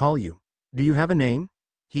like me to call you? Do you have a name?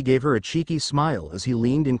 He gave her a cheeky smile as he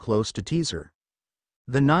leaned in close to tease her.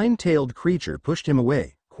 The 9-tailed creature pushed him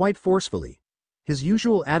away, quite forcefully. His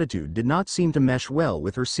usual attitude did not seem to mesh well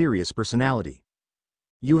with her serious personality.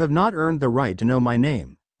 You have not earned the right to know my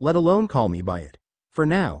name, let alone call me by it. For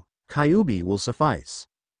now, Kyuubi will suffice.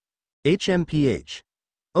 HMPH.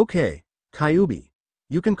 Okay, Kyuubi.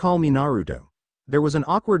 You can call me Naruto. There was an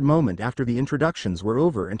awkward moment after the introductions were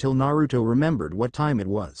over until Naruto remembered what time it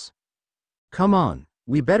was. Come on,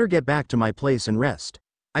 we better get back to my place and rest.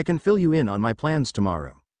 I can fill you in on my plans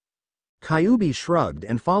tomorrow. Kyuubi shrugged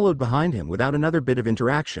and followed behind him without another bit of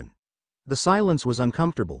interaction. The silence was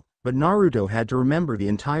uncomfortable, but Naruto had to remember the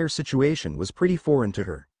entire situation was pretty foreign to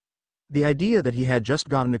her. The idea that he had just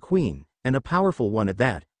gotten a queen, and a powerful one at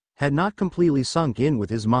that, had not completely sunk in with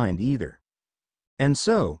his mind either. And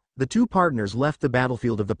so, the 2 partners left the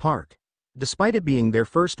battlefield of the park. Despite it being their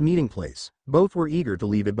first meeting place, both were eager to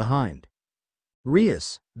leave it behind.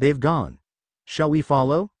 Rias, they've gone. Shall we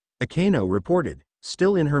follow? Akeno reported,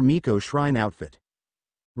 still in her Miko shrine outfit.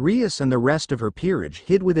 Rias and the rest of her peerage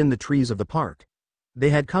hid within the trees of the park. They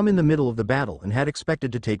had come in the middle of the battle and had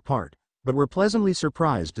expected to take part, but were pleasantly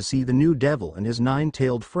surprised to see the new devil and his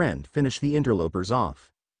nine-tailed friend finish the interlopers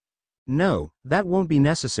off. No, that won't be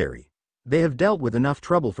necessary. They have dealt with enough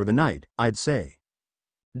trouble for the night, I'd say.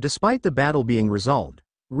 Despite the battle being resolved,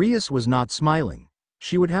 Rias was not smiling.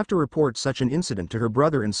 She would have to report such an incident to her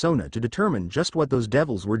brother and Sona to determine just what those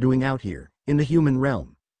devils were doing out here, in the human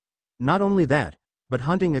realm. Not only that, but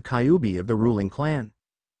hunting a Kyuubi of the ruling clan.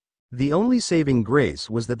 The only saving grace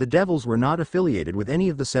was that the devils were not affiliated with any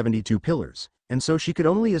of the 72 pillars, and so she could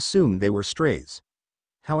only assume they were strays.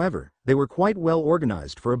 However, they were quite well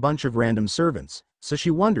organized for a bunch of random servants, so she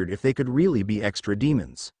wondered if they could really be extra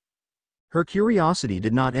demons. Her curiosity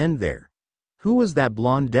did not end there. Who was that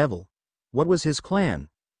blonde devil? What was his clan?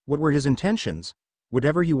 What were his intentions?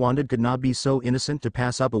 Whatever he wanted could not be so innocent to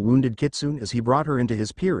pass up a wounded kitsune as he brought her into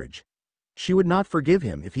his peerage. She would not forgive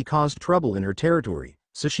him if he caused trouble in her territory,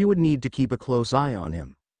 so she would need to keep a close eye on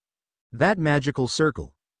him. That magical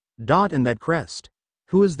circle. Dot and that crest.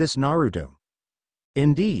 Who is this Naruto?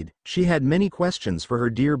 Indeed, she had many questions for her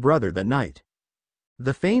dear brother that night.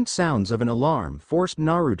 The faint sounds of an alarm forced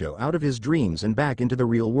Naruto out of his dreams and back into the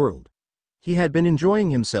real world. He had been enjoying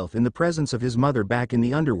himself in the presence of his mother back in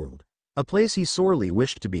the underworld, a place he sorely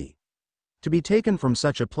wished to be. To be taken from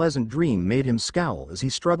such a pleasant dream made him scowl as he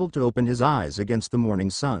struggled to open his eyes against the morning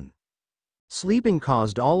sun. Sleeping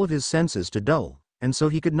caused all of his senses to dull, and so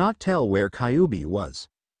he could not tell where Kyuubi was.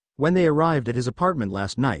 When they arrived at his apartment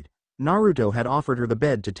last night, Naruto had offered her the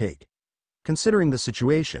bed to take. Considering the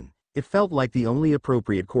situation, it felt like the only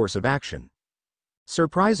appropriate course of action.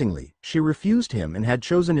 Surprisingly, she refused him and had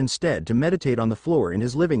chosen instead to meditate on the floor in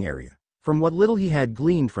his living area. From what little he had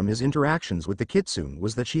gleaned from his interactions with the kitsune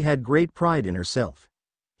was that she had great pride in herself.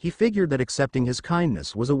 He figured that accepting his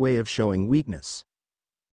kindness was a way of showing weakness.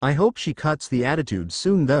 I hope she cuts the attitude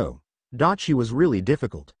soon though. She was really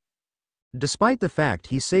difficult. Despite the fact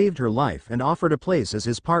he saved her life and offered a place as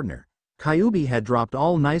his partner, Kyuubi had dropped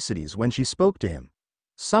all niceties when she spoke to him.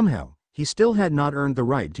 Somehow, he still had not earned the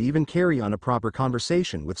right to even carry on a proper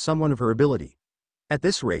conversation with someone of her ability. At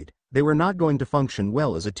this rate, they were not going to function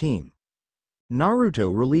well as a team.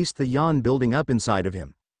 Naruto released the yawn building up inside of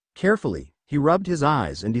him. Carefully, he rubbed his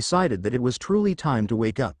eyes and decided that it was truly time to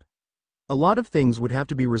wake up. A lot of things would have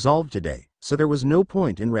to be resolved today, so there was no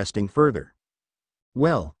point in resting further.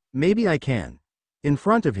 Well, maybe I can. In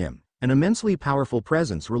front of him, an immensely powerful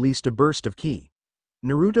presence released a burst of ki.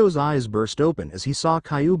 Naruto's eyes burst open as he saw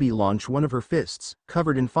Kyuubi launch one of her fists,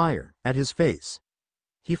 covered in fire, at his face.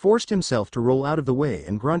 He forced himself to roll out of the way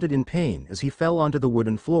and grunted in pain as he fell onto the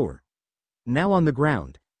wooden floor. Now on the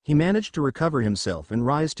ground, he managed to recover himself and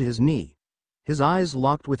rise to his knee. His eyes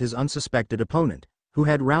locked with his unsuspected opponent, who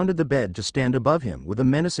had rounded the bed to stand above him with a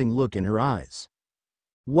menacing look in her eyes.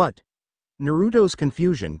 What? Naruto's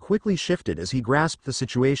confusion quickly shifted as he grasped the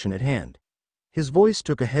situation at hand. His voice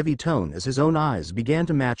took a heavy tone as his own eyes began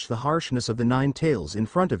to match the harshness of the nine tails in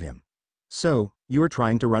front of him. So, you are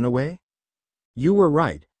trying to run away? You were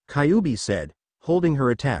right, Kyuubi said, holding her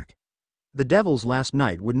attack. The devils last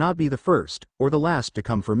night would not be the first, or the last to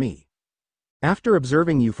come for me. After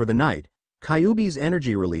observing you for the night, Kyuubi's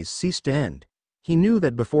energy release ceased to end. He knew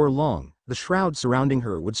that before long, the shroud surrounding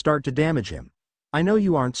her would start to damage him. I know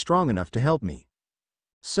you aren't strong enough to help me.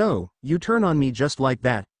 So, you turn on me just like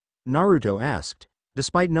that? Naruto asked,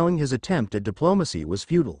 despite knowing his attempt at diplomacy was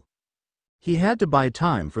futile. He had to buy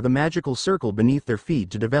time for the magical circle beneath their feet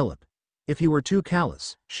to develop. If he were too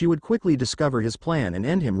callous, she would quickly discover his plan and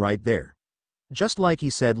end him right there. Just like he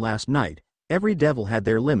said last night, every devil had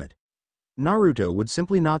their limit. Naruto would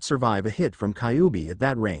simply not survive a hit from Kyuubi at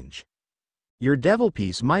that range. Your devil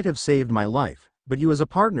piece might have saved my life, but you as a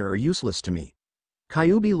partner are useless to me.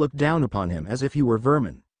 Kyuubi looked down upon him as if he were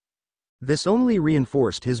vermin. This only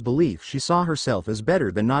reinforced his belief she saw herself as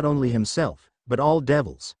better than not only himself, but all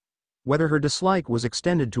devils. Whether her dislike was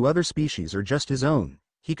extended to other species or just his own,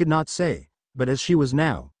 he could not say, but as she was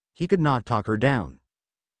now, he could not talk her down.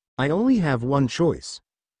 I only have one choice.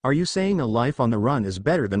 Are you saying a life on the run is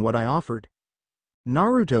better than what I offered?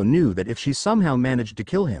 Naruto knew that if she somehow managed to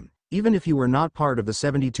kill him, even if he were not part of the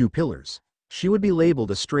 72 pillars, she would be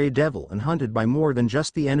labeled a stray devil and hunted by more than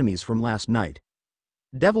just the enemies from last night.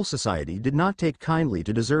 Devil Society did not take kindly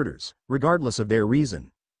to deserters, regardless of their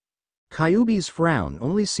reason. Kyuubi's frown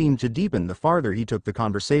only seemed to deepen the farther he took the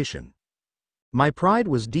conversation. My pride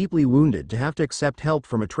was deeply wounded to have to accept help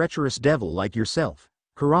from a treacherous devil like yourself.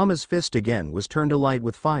 Kurama's fist again was turned alight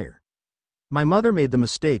with fire. My mother made the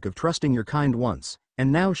mistake of trusting your kind once,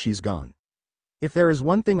 and now she's gone. If there is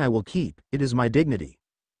one thing I will keep, it is my dignity.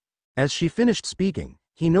 As she finished speaking,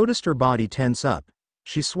 he noticed her body tense up.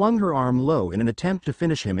 She swung her arm low in an attempt to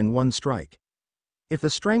finish him in one strike. If the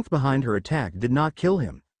strength behind her attack did not kill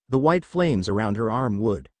him, the white flames around her arm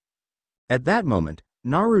would. At that moment,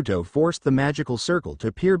 Naruto forced the magical circle to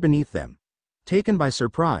appear beneath them. Taken by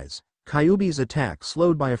surprise, Kyuubi's attack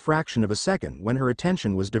slowed by a fraction of a second when her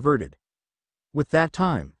attention was diverted. With that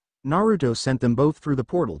time, Naruto sent them both through the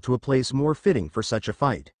portal to a place more fitting for such a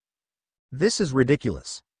fight. This is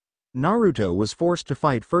ridiculous. Naruto was forced to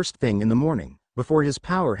fight first thing in the morning, before his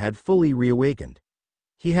power had fully reawakened.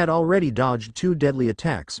 He had already dodged 2 deadly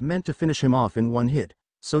attacks meant to finish him off in one hit,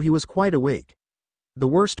 so he was quite awake. The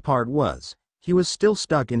worst part was, he was still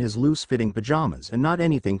stuck in his loose-fitting pajamas and not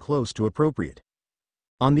anything close to appropriate.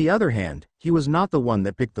 On the other hand, he was not the one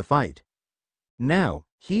that picked the fight. Now,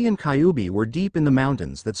 he and Kyuubi were deep in the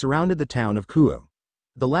mountains that surrounded the town of Kuo.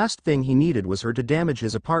 The last thing he needed was her to damage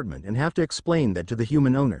his apartment and have to explain that to the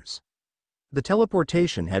human owners. The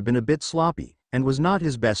teleportation had been a bit sloppy, and was not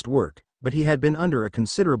his best work, but he had been under a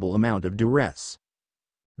considerable amount of duress.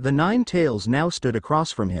 The 9 tails now stood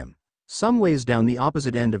across from him, some ways down the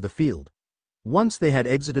opposite end of the field. Once they had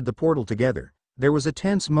exited the portal together, there was a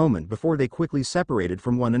tense moment before they quickly separated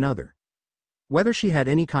from one another. Whether she had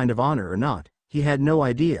any kind of honor or not, he had no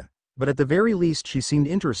idea, but at the very least she seemed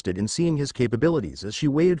interested in seeing his capabilities as she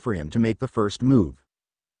waited for him to make the first move.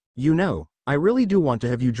 "You know, I really do want to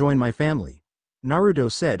have you join my family,"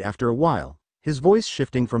 Naruto said after a while, his voice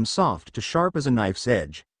shifting from soft to sharp as a knife's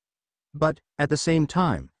edge. "But, at the same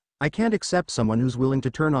time, I can't accept someone who's willing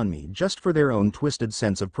to turn on me just for their own twisted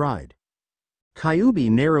sense of pride."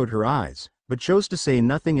 Kyuubi narrowed her eyes, but chose to say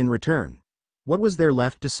nothing in return. What was there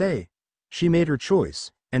left to say? She made her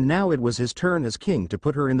choice, and now it was his turn as king to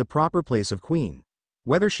put her in the proper place of queen,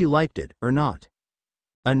 whether she liked it or not.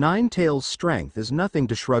 A 9 tails strength is nothing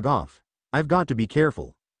to shrug off. I've got to be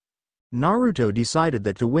careful. Naruto decided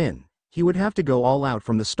that to win, he would have to go all out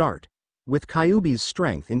from the start. With Kyuubi's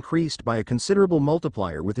strength increased by a considerable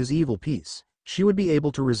multiplier with his evil piece, she would be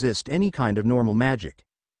able to resist any kind of normal magic.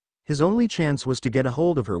 His only chance was to get a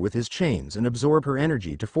hold of her with his chains and absorb her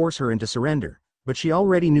energy to force her into surrender, but she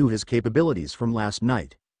already knew his capabilities from last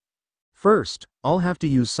night. First, I'll have to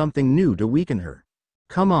use something new to weaken her.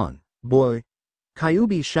 "Come on, boy,"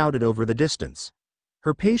 Kyuubi shouted over the distance.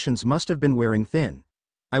 Her patience must have been wearing thin.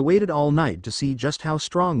 "I waited all night to see just how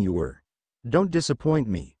strong you were. Don't disappoint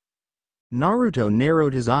me." Naruto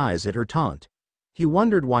narrowed his eyes at her taunt. He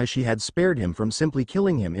wondered why she had spared him from simply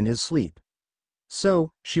killing him in his sleep.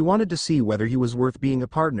 So, she wanted to see whether he was worth being a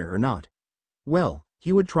partner or not. Well,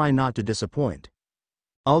 he would try not to disappoint.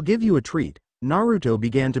 "I'll give you a treat." Naruto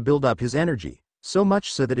began to build up his energy, so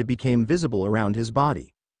much so that it became visible around his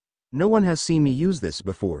body. "No one has seen me use this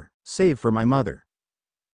before, save for my mother."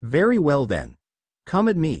 "Very well then. Come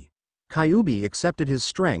at me." Kyuubi accepted his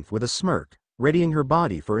strength with a smirk, readying her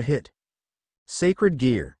body for a hit. Sacred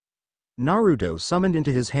Gear. Naruto summoned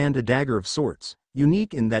into his hand a dagger of sorts,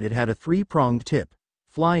 unique in that it had a 3-pronged tip.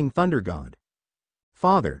 Flying Thunder God.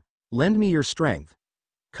 "Father, lend me your strength."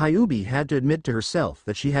 Kyuubi had to admit to herself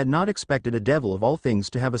that she had not expected a devil of all things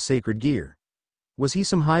to have a sacred gear. Was he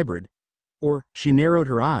some hybrid? Or, she narrowed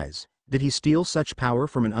her eyes, did he steal such power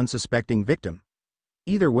from an unsuspecting victim?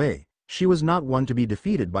 Either way, she was not one to be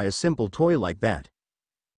defeated by a simple toy like that.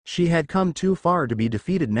 She had come too far to be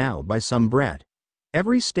defeated now by some brat.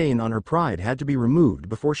 Every stain on her pride had to be removed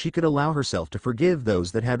before she could allow herself to forgive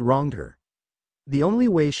those that had wronged her. The only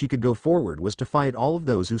way she could go forward was to fight all of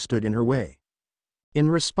those who stood in her way. In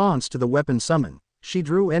response to the weapon summon, she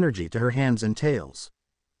drew energy to her hands and tails.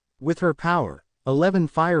 With her power, 11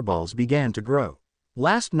 fireballs began to grow.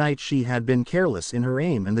 Last night she had been careless in her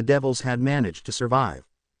aim and the devils had managed to survive.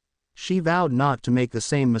 She vowed not to make the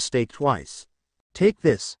same mistake twice. "Take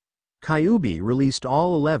this." Kyuubi released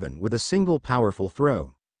all 11 with a single powerful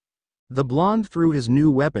throw. The blonde threw his new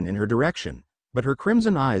weapon in her direction, but her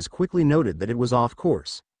crimson eyes quickly noted that it was off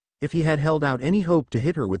course. If he had held out any hope to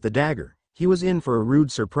hit her with the dagger, he was in for a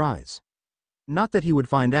rude surprise. Not that he would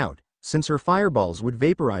find out, since her fireballs would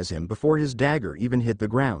vaporize him before his dagger even hit the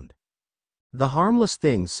ground. The harmless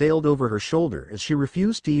thing sailed over her shoulder as she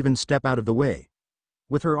refused to even step out of the way.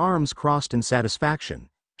 With her arms crossed in satisfaction,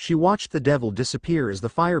 she watched the devil disappear as the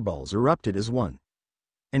fireballs erupted as one.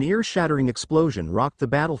 An ear-shattering explosion rocked the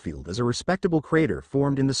battlefield as a respectable crater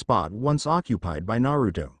formed in the spot once occupied by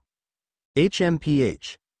Naruto.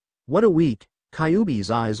 HMPH. What a week! Kyuubi's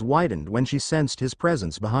eyes widened when she sensed his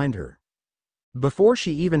presence behind her. Before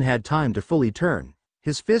she even had time to fully turn,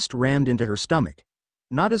 his fist rammed into her stomach.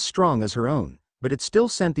 Not as strong as her own, but it still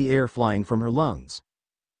sent the air flying from her lungs.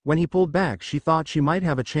 When he pulled back she thought she might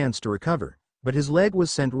have a chance to recover, but his leg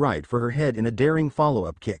was sent right for her head in a daring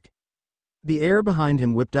follow-up kick. The air behind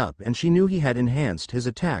him whipped up and she knew he had enhanced his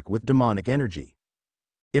attack with demonic energy.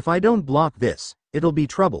 If I don't block this, it'll be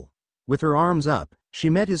trouble. With her arms up, she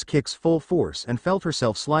met his kicks full force and felt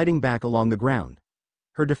herself sliding back along the ground.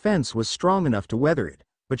 Her defense was strong enough to weather it,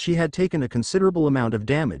 but she had taken a considerable amount of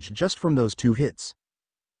damage just from those 2 hits.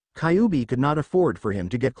 Kyuubi could not afford for him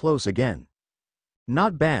to get close again.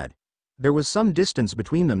 Not bad. There was some distance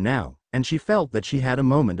between them now, and she felt that she had a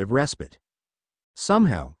moment of respite.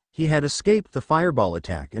 Somehow, he had escaped the fireball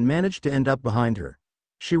attack and managed to end up behind her.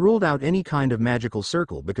 She ruled out any kind of magical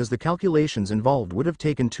circle because the calculations involved would have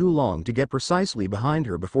taken too long to get precisely behind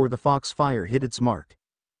her before the fox fire hit its mark.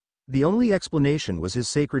 The only explanation was his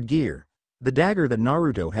sacred gear, the dagger that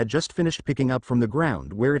Naruto had just finished picking up from the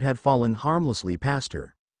ground where it had fallen harmlessly past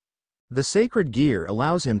her. The sacred gear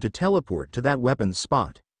allows him to teleport to that weapon's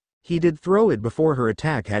spot. He did throw it before her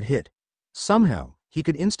attack had hit. Somehow, he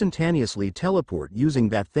could instantaneously teleport using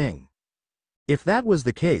that thing. If that was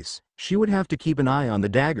the case, she would have to keep an eye on the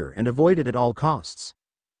dagger and avoid it at all costs.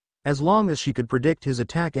 As long as she could predict his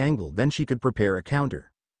attack angle, then she could prepare a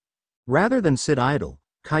counter. Rather than sit idle,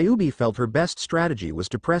 Kyuubi felt her best strategy was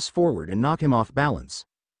to press forward and knock him off balance.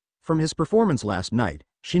 From his performance last night,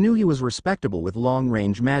 she knew he was respectable with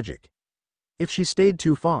long-range magic. If she stayed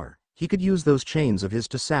too far, he could use those chains of his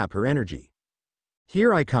to sap her energy.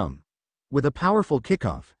 Here I come. With a powerful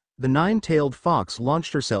kickoff, the 9-tailed fox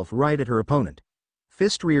launched herself right at her opponent.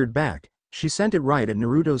 Fist reared back, she sent it right at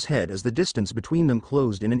Naruto's head as the distance between them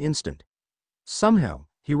closed in an instant. Somehow,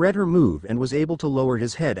 he read her move and was able to lower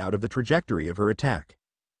his head out of the trajectory of her attack.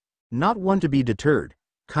 Not one to be deterred,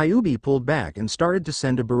 Kyuubi pulled back and started to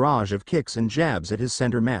send a barrage of kicks and jabs at his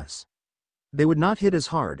center mass. They would not hit as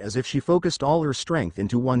hard as if she focused all her strength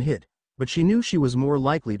into one hit, but she knew she was more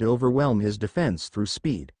likely to overwhelm his defense through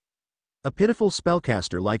speed. A pitiful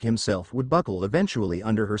spellcaster like himself would buckle eventually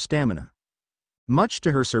under her stamina. Much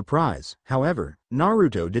to her surprise, however,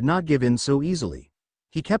 Naruto did not give in so easily.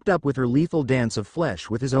 He kept up with her lethal dance of flesh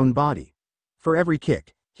with his own body. For every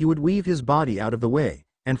kick, he would weave his body out of the way,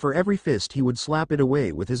 and for every fist he would slap it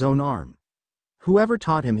away with his own arm. Whoever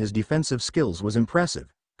taught him his defensive skills was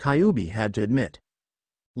impressive, Kyuubi had to admit.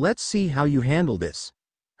 Let's see how you handle this.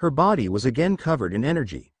 Her body was again covered in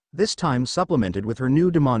energy, this time supplemented with her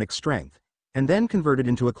new demonic strength, and then converted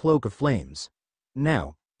into a cloak of flames.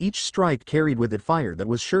 Now, each strike carried with it fire that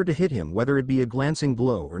was sure to hit him whether it be a glancing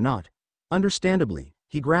blow or not. Understandably,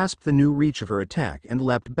 he grasped the new reach of her attack and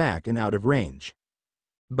leapt back and out of range.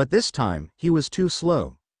 But this time, he was too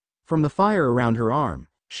slow. From the fire around her arm,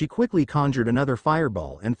 she quickly conjured another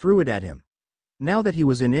fireball and threw it at him. Now that he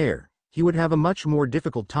was in air, he would have a much more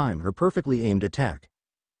difficult time her perfectly aimed attack.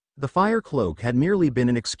 The fire cloak had merely been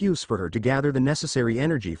an excuse for her to gather the necessary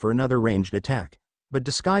energy for another ranged attack, but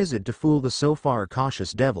disguise it to fool the so far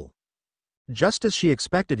cautious devil. Just as she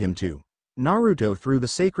expected him to, Naruto threw the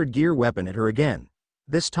sacred gear weapon at her again.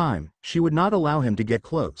 This time, she would not allow him to get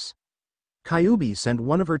close. Kyuubi sent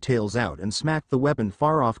one of her tails out and smacked the weapon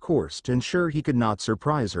far off course to ensure he could not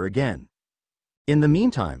surprise her again. In the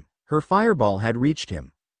meantime, her fireball had reached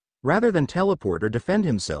him. Rather than teleport or defend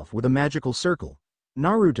himself with a magical circle,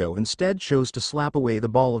 Naruto instead chose to slap away the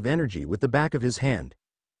ball of energy with the back of his hand.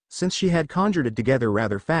 Since she had conjured it together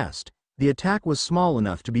rather fast, the attack was small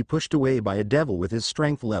enough to be pushed away by a devil with his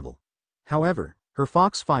strength level. However, her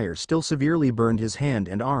fox fire still severely burned his hand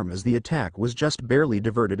and arm as the attack was just barely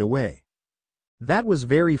diverted away. That was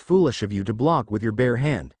very foolish of you to block with your bare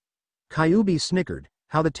hand. Kyuubi snickered,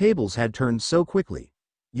 how the tables had turned so quickly.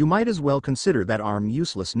 You might as well consider that arm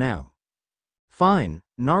useless now. Fine,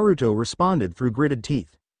 Naruto responded through gritted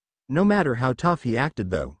teeth. No matter how tough he acted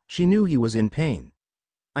though, she knew he was in pain.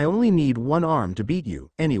 I only need one arm to beat you,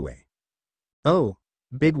 anyway. Oh,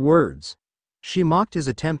 big words. She mocked his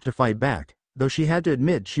attempt to fight back, though she had to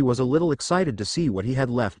admit she was a little excited to see what he had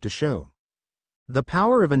left to show. The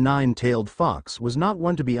power of a 9-tailed fox was not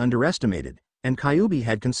one to be underestimated, and Kyuubi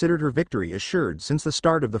had considered her victory assured since the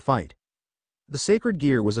start of the fight. The sacred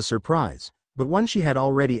gear was a surprise, but one she had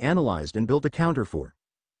already analyzed and built a counter for.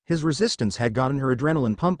 His resistance had gotten her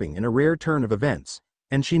adrenaline pumping in a rare turn of events,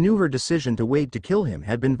 and she knew her decision to wait to kill him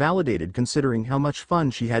had been validated considering how much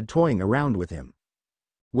fun she had toying around with him.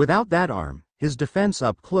 Without that arm, his defense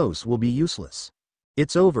up close will be useless.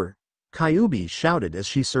 It's over, Kyuubi shouted as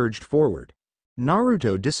she surged forward.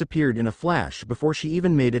 Naruto disappeared in a flash before she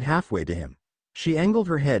even made it halfway to him. She angled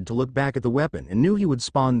her head to look back at the weapon and knew he would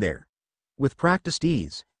spawn there. With practiced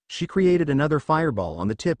ease, she created another fireball on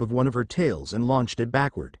the tip of one of her tails and launched it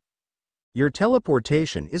backward. Your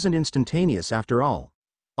teleportation isn't instantaneous after all.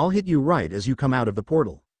 I'll hit you right as you come out of the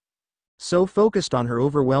portal. So focused on her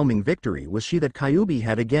overwhelming victory was she that Kyuubi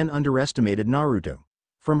had again underestimated Naruto.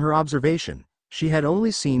 From her observation, She had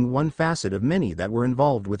only seen one facet of many that were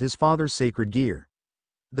involved with his father's sacred gear.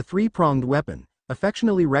 The three-pronged weapon,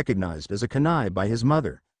 affectionately recognized as a kunai by his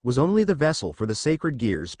mother, was only the vessel for the sacred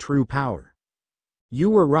gear's true power. You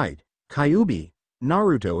were right, Kyuubi.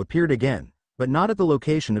 Naruto appeared again, but not at the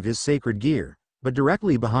location of his sacred gear, but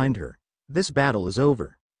directly behind her. This battle is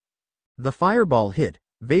over. The fireball hit,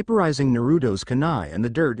 vaporizing Naruto's kunai and the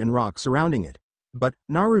dirt and rock surrounding it. But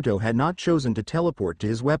Naruto had not chosen to teleport to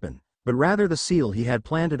his weapon, but rather the seal he had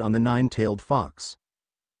planted on the nine-tailed fox.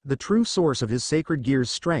 The true source of his sacred gear's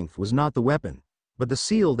strength was not the weapon, but the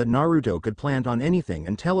seal that Naruto could plant on anything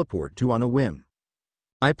and teleport to on a whim.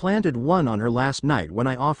 I planted one on her last night when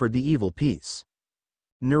I offered the evil piece.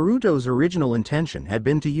 Naruto's original intention had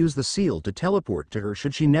been to use the seal to teleport to her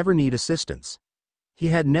should she never need assistance. He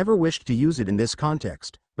had never wished to use it in this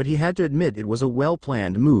context, but he had to admit it was a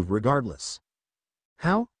well-planned move regardless.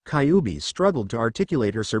 How? Kyuubi struggled to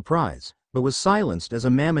articulate her surprise, but was silenced as a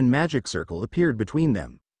Mammon magic circle appeared between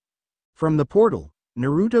them. From the portal,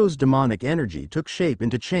 Naruto's demonic energy took shape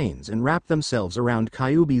into chains and wrapped themselves around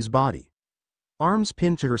Kyuubi's body. Arms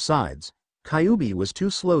pinned to her sides, Kyuubi was too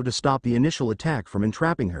slow to stop the initial attack from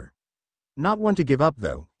entrapping her. Not one to give up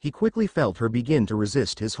though, he quickly felt her begin to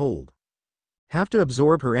resist his hold. Have to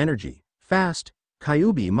absorb her energy, fast.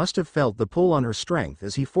 Kyuubi must have felt the pull on her strength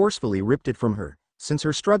as he forcefully ripped it from her, since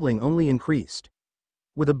her struggling only increased.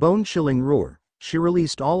 With a bone-chilling roar, she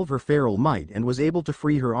released all of her feral might and was able to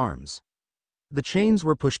free her arms. The chains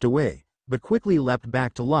were pushed away, but quickly leapt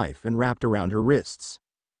back to life and wrapped around her wrists.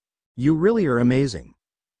 You really are amazing.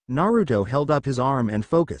 Naruto held up his arm and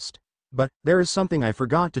focused. But, there is something I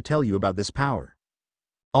forgot to tell you about this power.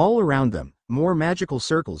 All around them, more magical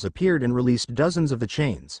circles appeared and released dozens of the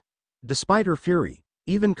chains. Despite her fury,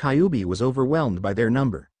 even Kyuubi was overwhelmed by their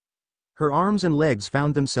number. Her arms and legs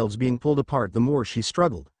found themselves being pulled apart the more she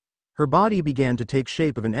struggled. Her body began to take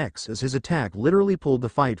shape of an X as his attack literally pulled the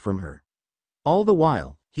fight from her. All the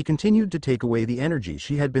while, he continued to take away the energy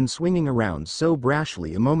she had been swinging around so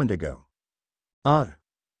brashly a moment ago.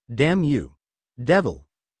 Damn you. Devil.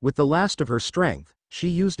 With the last of her strength, she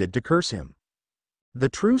used it to curse him. The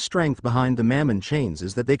true strength behind the Mammon chains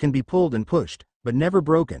is that they can be pulled and pushed, but never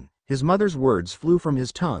broken. His mother's words flew from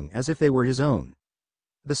his tongue as if they were his own.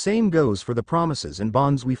 The same goes for the promises and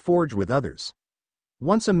bonds we forge with others.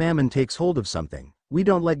 Once a Mammon takes hold of something, we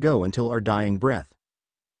don't let go until our dying breath.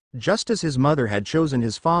 Just as his mother had chosen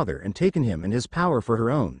his father and taken him and his power for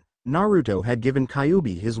her own, Naruto had given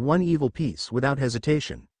Kyuubi his one evil piece without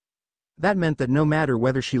hesitation. That meant that no matter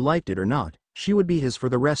whether she liked it or not, she would be his for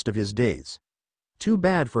the rest of his days. Too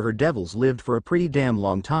bad for her devils lived for a pretty damn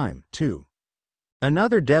long time, too.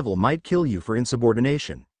 Another devil might kill you for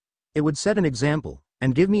insubordination. It would set an example,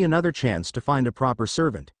 and give me another chance to find a proper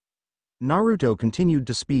servant. Naruto continued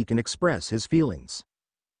to speak and express his feelings.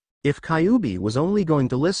 If Kyuubi was only going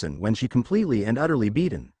to listen when she completely and utterly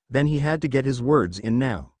beaten, then he had to get his words in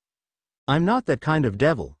now. I'm not that kind of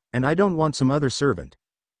devil, and I don't want some other servant.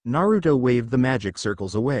 Naruto waved the magic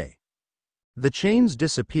circles away. The chains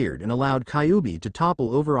disappeared and allowed Kyuubi to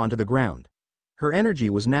topple over onto the ground. Her energy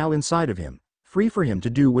was now inside of him, free for him to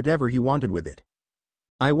do whatever he wanted with it.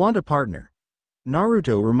 I want a partner.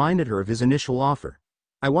 Naruto reminded her of his initial offer.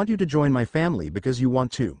 I want you to join my family because you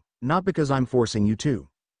want to, not because I'm forcing you to.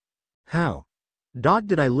 How?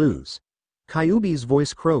 Did I lose? Kyuubi's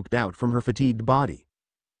voice croaked out from her fatigued body.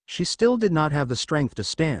 She still did not have the strength to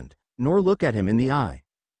stand, nor look at him in the eye.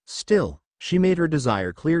 Still, she made her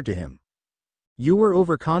desire clear to him. You were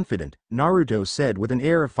overconfident, Naruto said with an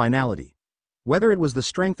air of finality. Whether it was the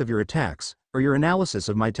strength of your attacks, or your analysis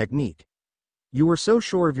of my technique. You were so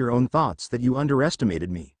sure of your own thoughts that you underestimated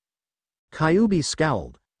me. Kyuubi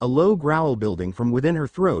scowled, a low growl building from within her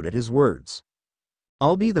throat at his words.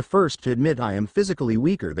 I'll be the first to admit I am physically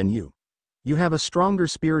weaker than you. You have a stronger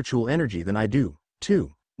spiritual energy than I do,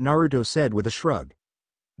 too, Naruto said with a shrug.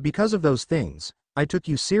 Because of those things, I took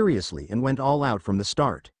you seriously and went all out from the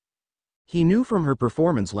start. He knew from her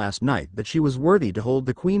performance last night that she was worthy to hold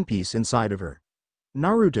the queen piece inside of her.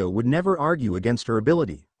 Naruto would never argue against her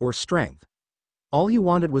ability, or strength. All he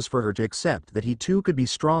wanted was for her to accept that he too could be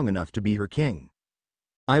strong enough to be her king.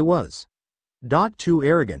 I was. Too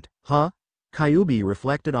arrogant, huh? Kyuubi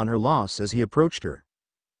reflected on her loss as he approached her.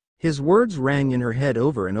 His words rang in her head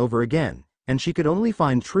over and over again, and she could only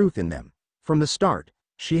find truth in them. From the start,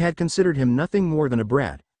 she had considered him nothing more than a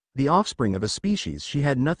brat, the offspring of a species she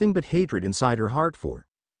had nothing but hatred inside her heart for.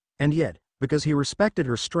 And yet, because he respected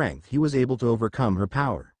her strength, he was able to overcome her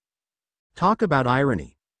power. Talk about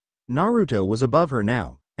irony. Naruto was above her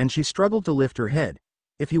now, and she struggled to lift her head.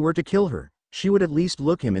 If he were to kill her, she would at least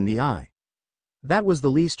look him in the eye. That was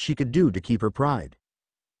the least she could do to keep her pride.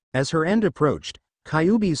 As her end approached,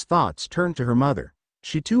 Kyuubi's thoughts turned to her mother.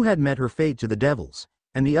 She too had met her fate to the devils,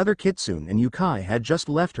 and the other kitsune and yokai had just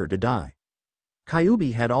left her to die.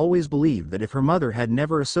 Kyuubi had always believed that if her mother had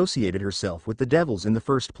never associated herself with the devils in the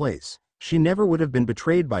first place, she never would have been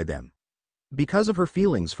betrayed by them. Because of her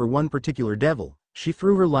feelings for one particular devil, she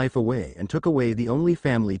threw her life away and took away the only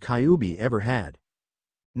family Kyuubi ever had.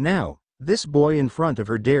 Now, this boy in front of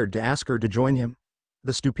her dared to ask her to join him?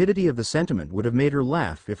 The stupidity of the sentiment would have made her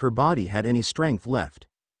laugh if her body had any strength left.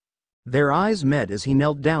 Their eyes met as he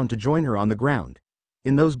knelt down to join her on the ground.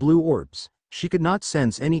 In those blue orbs, she could not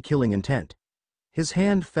sense any killing intent. His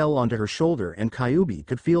hand fell onto her shoulder and Kyuubi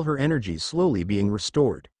could feel her energy slowly being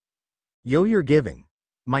restored. "Yo, you're giving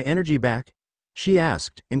my energy back?" she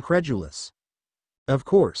asked, incredulous. "Of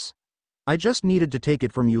course. I just needed to take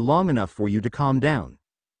it from you long enough for you to calm down."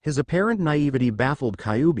 His apparent naivety baffled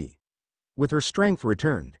Kyuubi. With her strength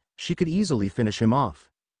returned, she could easily finish him off.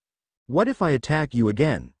 "What if I attack you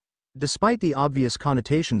again?" Despite the obvious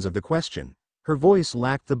connotations of the question, her voice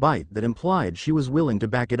lacked the bite that implied she was willing to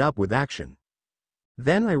back it up with action.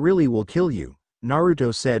 "Then I really will kill you,"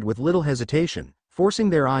 Naruto said with little hesitation, forcing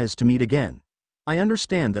their eyes to meet again. "I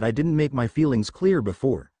understand that I didn't make my feelings clear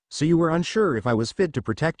before, so you were unsure if I was fit to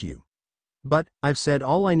protect you. But, I've said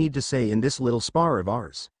all I need to say in this little spar of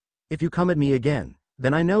ours. If you come at me again,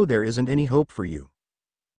 then I know there isn't any hope for you."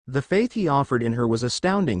 The faith he offered in her was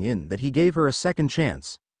astounding in that he gave her a second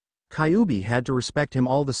chance. Kyuubi had to respect him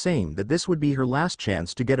all the same that this would be her last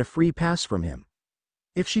chance to get a free pass from him.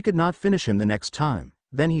 If she could not finish him the next time,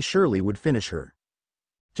 then he surely would finish her.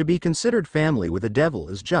 To be considered family with a devil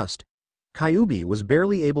is just. Kyuubi was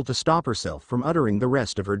barely able to stop herself from uttering the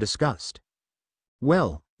rest of her disgust.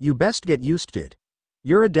 "Well, you best get used to it.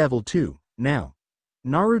 You're a devil too, now."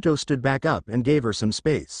 Naruto stood back up and gave her some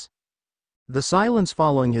space. The silence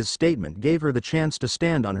following his statement gave her the chance to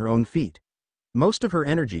stand on her own feet. Most of her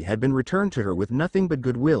energy had been returned to her with nothing but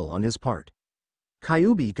goodwill on his part.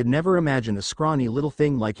 Kyuubi could never imagine a scrawny little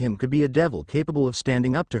thing like him could be a devil capable of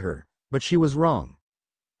standing up to her, but she was wrong.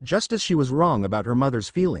 Just as she was wrong about her mother's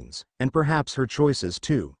feelings, and perhaps her choices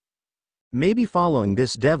too. Maybe following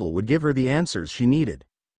this devil would give her the answers she needed.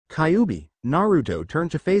 "Kyuubi," Naruto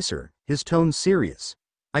turned to face her, his tone serious.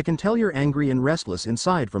 "I can tell you're angry and restless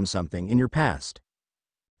inside from something in your past."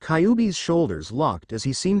 Kyuubi's shoulders locked as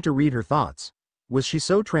he seemed to read her thoughts. Was she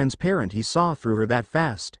so transparent he saw through her that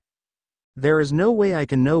fast? "There is no way I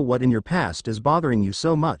can know what in your past is bothering you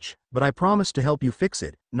so much, but I promise to help you fix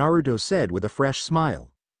it," Naruto said with a fresh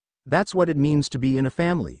smile. That's what it means to be in a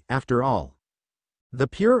family, after all. The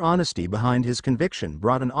pure honesty behind his conviction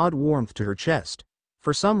brought an odd warmth to her chest.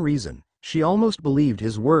 For some reason, she almost believed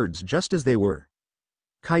his words just as they were.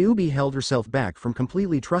 Kyuubi held herself back from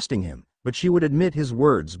completely trusting him, but she would admit his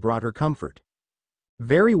words brought her comfort.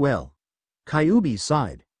 "Very well." Kyuubi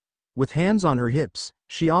sighed. With hands on her hips,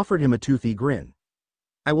 she offered him a toothy grin.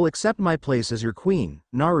 "I will accept my place as your queen,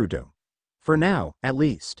 Naruto. For now, at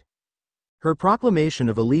least." Her proclamation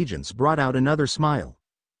of allegiance brought out another smile.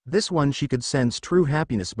 This one she could sense true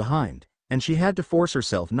happiness behind, and she had to force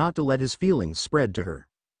herself not to let his feelings spread to her.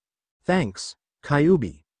 "Thanks,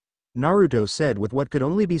 Kyuubi," Naruto said with what could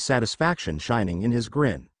only be satisfaction shining in his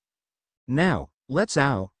grin. "Now, let's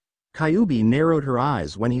ow." Kyuubi narrowed her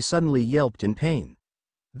eyes when he suddenly yelped in pain.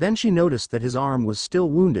 Then she noticed that his arm was still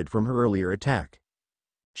wounded from her earlier attack.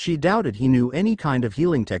 She doubted he knew any kind of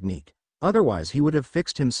healing technique, otherwise he would have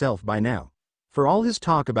fixed himself by now. For all his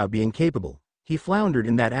talk about being capable, he floundered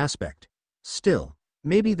in that aspect. Still,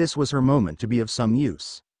 maybe this was her moment to be of some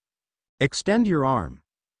use. "Extend your arm,"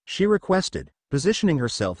 she requested, positioning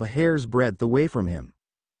herself a hair's breadth away from him.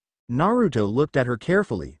 Naruto looked at her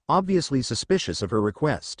carefully, obviously suspicious of her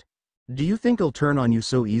request. "Do you think I'll turn on you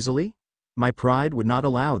so easily? My pride would not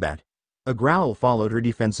allow that." A growl followed her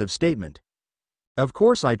defensive statement. "Of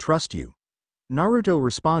course I trust you," Naruto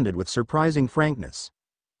responded with surprising frankness.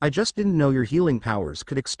 "I just didn't know your healing powers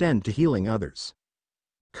could extend to healing others."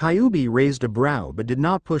 Kyuubi raised a brow but did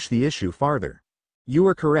not push the issue farther. "You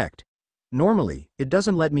are correct. Normally, it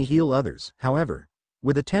doesn't let me heal others, however."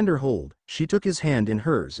 With a tender hold, she took his hand in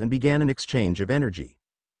hers and began an exchange of energy.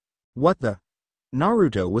 "What the?"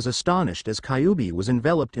 Naruto was astonished as Kyuubi was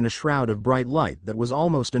enveloped in a shroud of bright light that was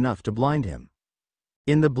almost enough to blind him.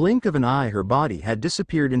 In the blink of an eye her body had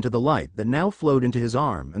disappeared into the light that now flowed into his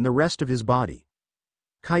arm and the rest of his body.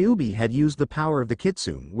 Kyuubi had used the power of the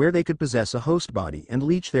kitsune where they could possess a host body and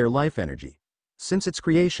leech their life energy. Since its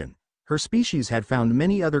creation, her species had found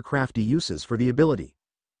many other crafty uses for the ability.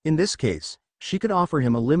 In this case, she could offer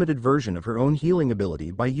him a limited version of her own healing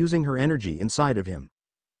ability by using her energy inside of him.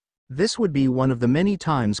 This would be one of the many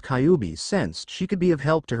times Kyuubi sensed she could be of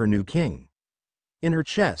help to her new king. In her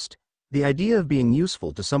chest, the idea of being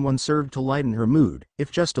useful to someone served to lighten her mood,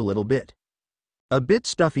 if just a little bit. A bit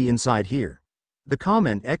stuffy inside here. The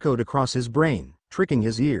comment echoed across his brain, tricking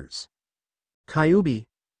his ears. Kyuubi,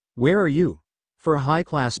 where are you? For a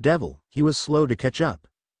high-class devil, he was slow to catch up.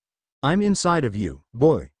 I'm inside of you,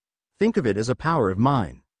 boy. Think of it as a power of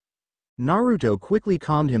mine. Naruto quickly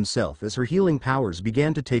calmed himself as her healing powers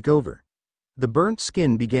began to take over. The burnt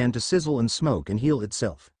skin began to sizzle and smoke and heal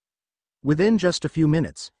itself. Within just a few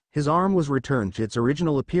minutes, his arm was returned to its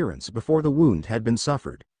original appearance before the wound had been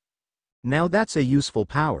suffered. Now that's a useful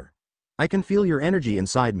power. I can feel your energy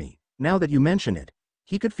inside me. Now that you mention it,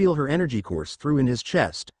 he could feel her energy course through in his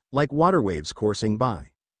chest, like water waves coursing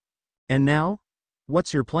by. And now?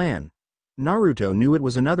 What's your plan? Naruto knew it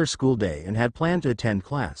was another school day and had planned to attend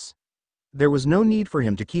class. There was no need for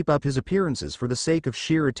him to keep up his appearances for the sake of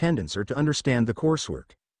sheer attendance or to understand the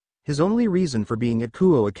coursework. His only reason for being at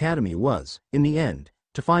Kuo Academy was, in the end,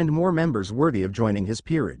 to find more members worthy of joining his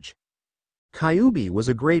peerage. Kyuubi was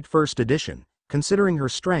a great first addition, considering her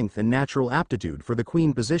strength and natural aptitude for the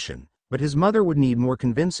queen position, but his mother would need more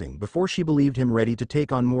convincing before she believed him ready to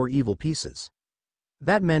take on more evil pieces.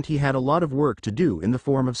 That meant he had a lot of work to do in the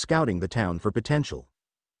form of scouting the town for potential.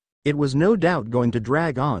 It was no doubt going to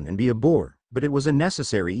drag on and be a bore, but it was a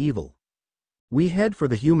necessary evil. We head for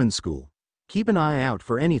the human school. Keep an eye out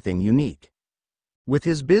for anything unique. With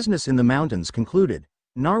his business in the mountains concluded,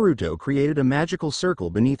 Naruto created a magical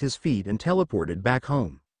circle beneath his feet and teleported back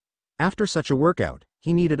home. After such a workout,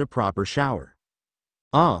 he needed a proper shower.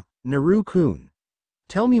 Ah, Naru-kun.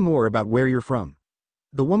 Tell me more about where you're from.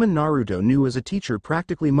 The woman Naruto knew as a teacher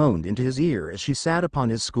practically moaned into his ear as she sat upon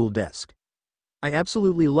his school desk. I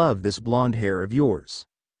absolutely love this blonde hair of yours.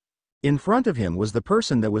 In front of him was the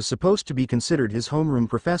person that was supposed to be considered his homeroom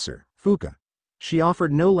professor, Fuka. She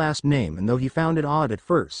offered no last name, and though he found it odd at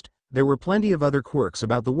first, there were plenty of other quirks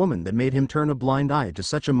about the woman that made him turn a blind eye to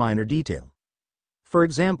such a minor detail. For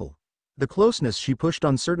example, the closeness she pushed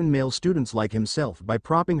on certain male students like himself by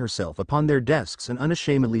propping herself upon their desks and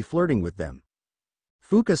unashamedly flirting with them.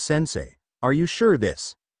 Fuka-sensei, are you sure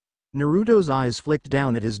this? Naruto's eyes flicked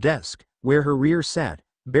down at his desk, where her rear sat,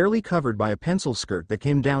 barely covered by a pencil skirt that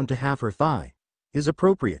came down to half her thigh, is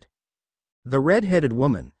appropriate. The red-headed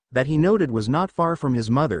woman, that he noted was not far from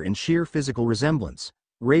his mother in sheer physical resemblance,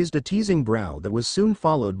 raised a teasing brow that was soon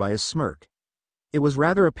followed by a smirk. It was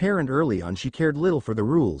rather apparent early on she cared little for the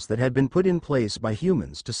rules that had been put in place by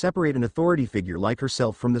humans to separate an authority figure like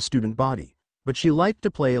herself from the student body, but she liked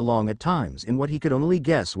to play along at times in what he could only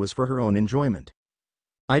guess was for her own enjoyment.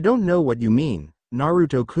 I don't know what you mean,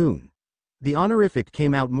 Naruto-kun. The honorific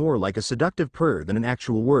came out more like a seductive purr than an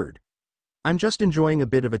actual word. I'm just enjoying a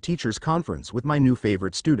bit of a teacher's conference with my new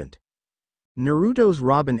favorite student. Naruto's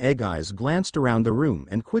robin egg eyes glanced around the room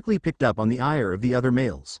and quickly picked up on the ire of the other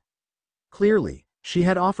males. Clearly, she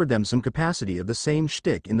had offered them some capacity of the same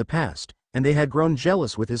shtick in the past, and they had grown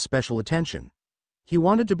jealous with his special attention. He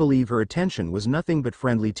wanted to believe her attention was nothing but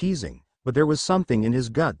friendly teasing, but there was something in his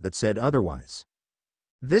gut that said otherwise.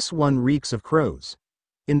 This one reeks of crows.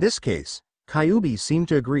 In this case, Kyuubi seemed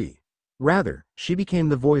to agree. Rather, she became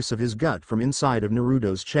the voice of his gut from inside of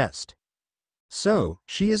Naruto's chest. So,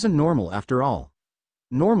 she isn't normal after all.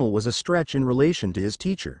 Normal was a stretch in relation to his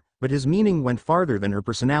teacher, but his meaning went farther than her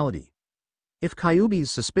personality. If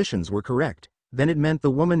Kyuubi's suspicions were correct, then it meant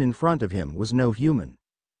the woman in front of him was no human.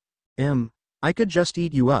 I could just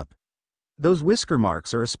eat you up. Those whisker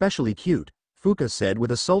marks are especially cute, Fuka said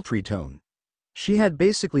with a sultry tone. She had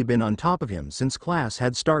basically been on top of him since class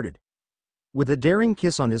had started. With a daring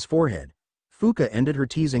kiss on his forehead, Fuka ended her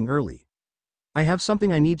teasing early. I have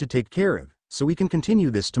something I need to take care of, so we can continue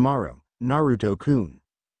this tomorrow, Naruto-kun.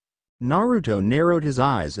 Naruto narrowed his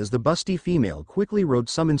eyes as the busty female quickly wrote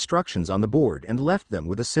some instructions on the board and left them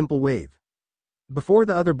with a simple wave. Before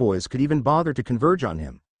the other boys could even bother to converge on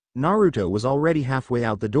him, Naruto was already halfway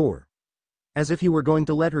out the door. As if he were going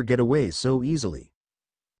to let her get away so easily.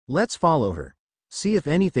 Let's follow her. See if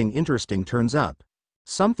anything interesting turns up.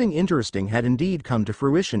 Something interesting had indeed come to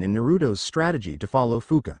fruition in Naruto's strategy to follow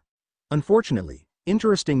Fuka. Unfortunately,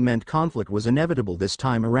 interesting meant conflict was inevitable this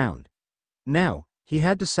time around. Now, he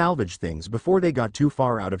had to salvage things before they got too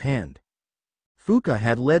far out of hand. Fuka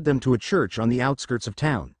had led them to a church on the outskirts of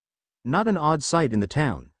town. Not an odd sight in the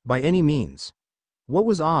town, by any means. What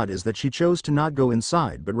was odd is that she chose to not go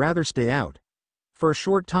inside but rather stay out. For a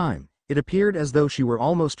short time, it appeared as though she were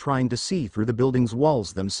almost trying to see through the building's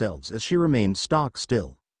walls themselves as she remained stock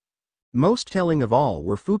still. Most telling of all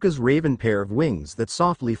were Fuka's raven pair of wings that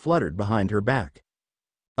softly fluttered behind her back.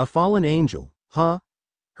 A fallen angel, huh?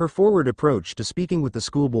 Her forward approach to speaking with the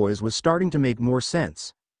schoolboys was starting to make more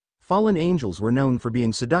sense. Fallen angels were known for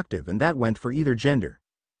being seductive, and that went for either gender.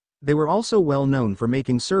 They were also well known for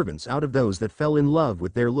making servants out of those that fell in love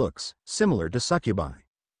with their looks, similar to succubi.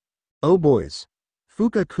 "Oh boys,"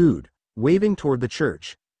 Fuka cooed, waving toward the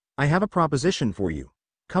church. "I have a proposition for you.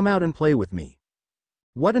 Come out and play with me."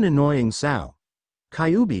 What an annoying sow.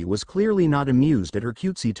 Kyubi was clearly not amused at her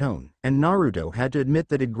cutesy tone, and Naruto had to admit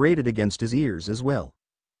that it grated against his ears as well.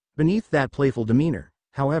 Beneath that playful demeanor,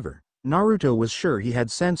 however, Naruto was sure he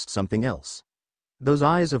had sensed something else. Those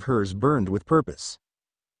eyes of hers burned with purpose.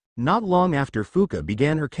 Not long after Fuka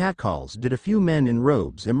began her catcalls did a few men in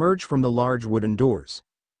robes emerge from the large wooden doors.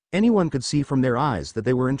 Anyone could see from their eyes that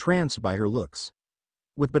they were entranced by her looks.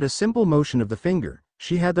 With but a simple motion of the finger,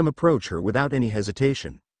 she had them approach her without any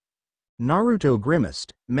hesitation. Naruto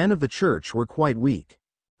grimaced. Men of the church were quite weak.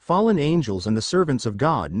 Fallen angels and the servants of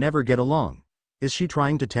God never get along. Is she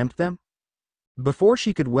trying to tempt them? Before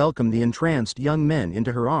she could welcome the entranced young men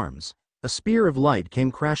into her arms, a spear of light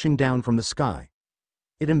came crashing down from the sky.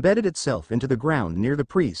 It embedded itself into the ground near the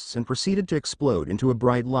priests and proceeded to explode into a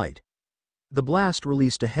bright light. The blast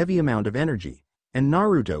released a heavy amount of energy, and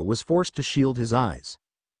Naruto was forced to shield his eyes.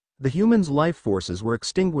 The human's life forces were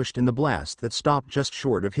extinguished in the blast that stopped just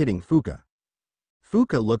short of hitting Fuka.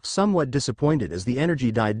 Fuka looked somewhat disappointed as the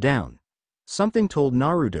energy died down. Something told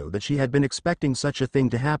Naruto that she had been expecting such a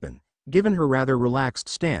thing to happen, given her rather relaxed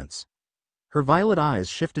stance. Her violet eyes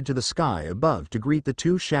shifted to the sky above to greet the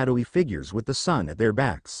two shadowy figures with the sun at their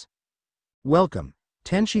backs. "Welcome,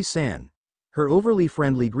 Tenshi-san." Her overly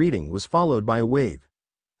friendly greeting was followed by a wave.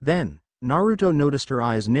 Then, Naruto noticed her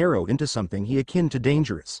eyes narrow into something he akin to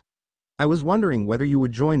dangerous. "I was wondering whether you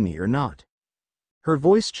would join me or not." Her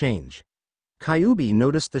voice changed. Kyubi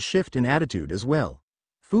noticed the shift in attitude as well.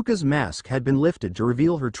 Fuka's mask had been lifted to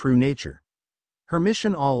reveal her true nature. Her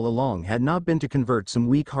mission all along had not been to convert some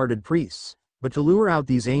weak-hearted priests, but to lure out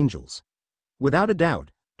these angels. Without a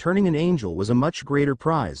doubt, turning an angel was a much greater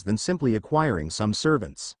prize than simply acquiring some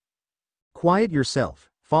servants. "Quiet yourself,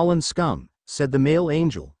 fallen scum," said the male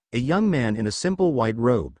angel, a young man in a simple white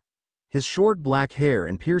robe. His short black hair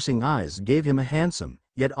and piercing eyes gave him a handsome,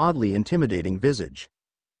 yet oddly intimidating visage.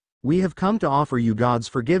 "We have come to offer you God's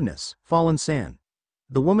forgiveness, fallen san."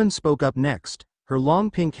 The woman spoke up next, her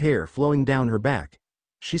long pink hair flowing down her back.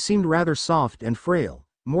 She seemed rather soft and frail,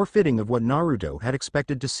 more fitting of what Naruto had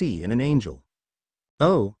expected to see in an angel.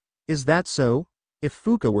 "Oh, is that so?" If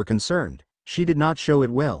Fuka were concerned, she did not show it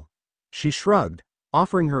well. She shrugged,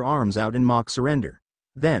 offering her arms out in mock surrender.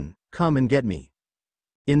 "Then, come and get me."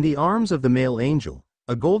 In the arms of the male angel,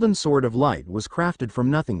 a golden sword of light was crafted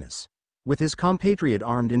from nothingness. With his compatriot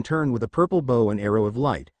armed in turn with a purple bow and arrow of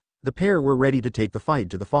light, the pair were ready to take the fight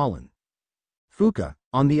to the fallen. Fuka,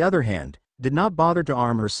 on the other hand, did not bother to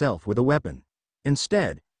arm herself with a weapon.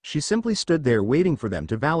 Instead, she simply stood there waiting for them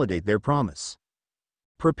to validate their promise.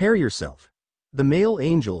 "Prepare yourself." The male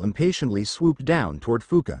angel impatiently swooped down toward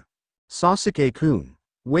Fuka. "Sasuke-kun,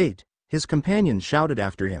 wait," his companion shouted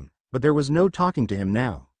after him, but there was no talking to him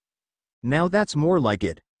now. "Now that's more like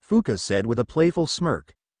it," Fuka said with a playful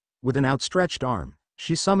smirk. With an outstretched arm,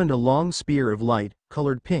 she summoned a long spear of light,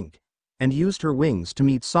 colored pink, and used her wings to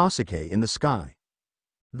meet Sasuke in the sky.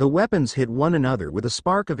 The weapons hit one another with a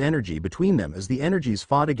spark of energy between them as the energies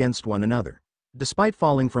fought against one another. Despite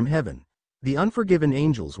falling from heaven, the unforgiven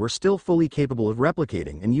angels were still fully capable of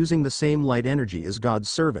replicating and using the same light energy as God's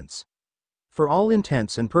servants. For all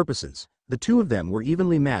intents and purposes, the two of them were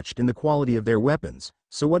evenly matched in the quality of their weapons,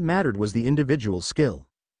 so what mattered was the individual skill.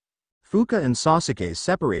 Fuka and Sasuke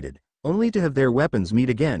separated, only to have their weapons meet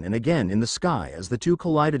again and again in the sky as the two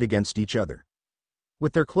collided against each other.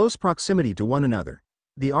 With their close proximity to one another,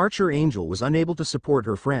 the archer angel was unable to support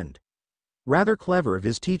her friend. Rather clever of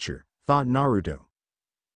his teacher, thought Naruto.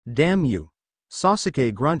 "Damn you!"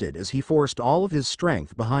 Sasuke grunted as he forced all of his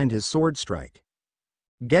strength behind his sword strike.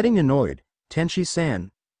 Getting annoyed,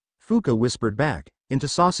 "Tenshi-san," Fuka whispered back, into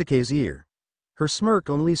Sasuke's ear. Her smirk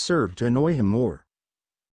only served to annoy him more.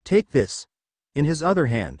 "Take this." In his other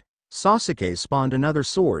hand, Sasuke spawned another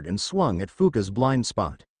sword and swung at Fuka's blind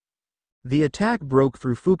spot. The attack broke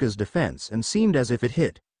through Fuka's defense and seemed as if it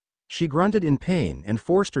hit. She grunted in pain and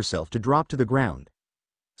forced herself to drop to the ground.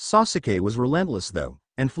 Sasuke was relentless though,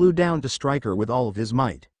 and flew down to strike her with all of his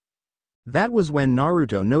might. That was when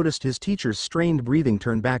Naruto noticed his teacher's strained breathing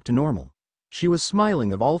turn back to normal. She was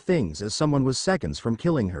smiling of all things as someone was seconds from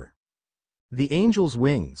killing her. "The angel's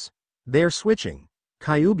wings. They're switching,"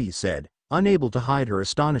 Kyubi said, unable to hide her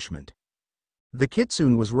astonishment. The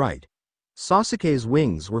kitsune was right. Sasuke's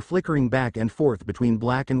wings were flickering back and forth between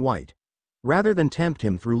black and white. Rather than tempt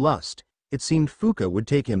him through lust, it seemed Fuka would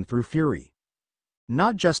take him through fury.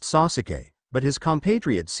 Not just Sasuke, but his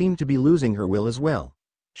compatriot seemed to be losing her will as well.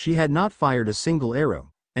 She had not fired a single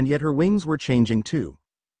arrow, and yet her wings were changing too.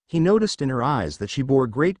 He noticed in her eyes that she bore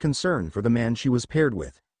great concern for the man she was paired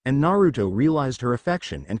with, and Naruto realized her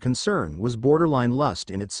affection and concern was borderline lust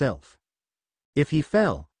in itself. If he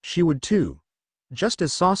fell, she would too. Just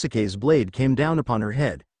as Sasuke's blade came down upon her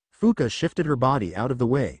head, Fuka shifted her body out of the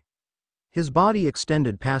way. His body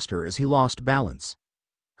extended past her as he lost balance.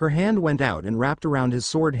 Her hand went out and wrapped around his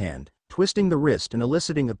sword hand, twisting the wrist and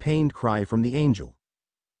eliciting a pained cry from the angel.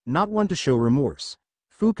 Not one to show remorse,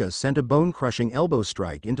 Fuka sent a bone-crushing elbow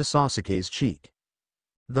strike into Sasuke's cheek.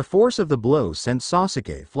 The force of the blow sent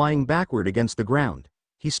Sasuke flying backward against the ground.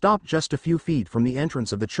 He stopped just a few feet from the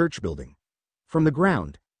entrance of the church building. From the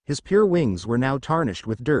ground, his pure wings were now tarnished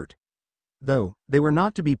with dirt. Though, they were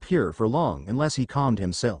not to be pure for long unless he calmed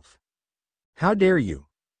himself. How dare you!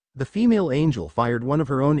 The female angel fired one of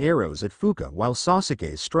her own arrows at Fuka while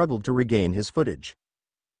Sasuke struggled to regain his footage.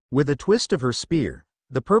 With a twist of her spear,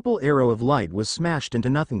 the purple arrow of light was smashed into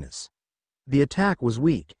nothingness. The attack was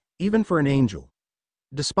weak, even for an angel.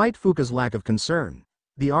 Despite Fuka's lack of concern,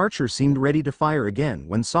 the archer seemed ready to fire again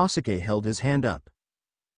when Sasuke held his hand up.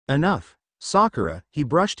 Enough, Sakura, he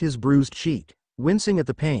brushed his bruised cheek, wincing at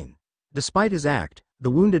the pain. Despite his act,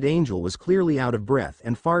 the wounded angel was clearly out of breath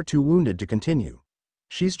and far too wounded to continue.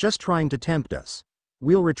 She's just trying to tempt us.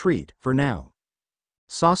 We'll retreat, for now.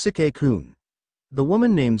 Sasuke-kun. The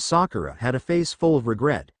woman named Sakura had a face full of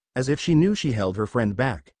regret, as if she knew she held her friend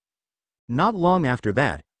back. Not long after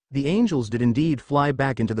that, the angels did indeed fly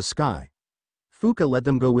back into the sky. Fuka let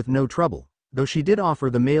them go with no trouble, though she did offer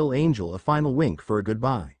the male angel a final wink for a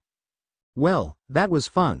goodbye. Well, that was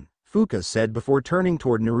fun, Fuka said before turning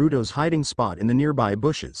toward Naruto's hiding spot in the nearby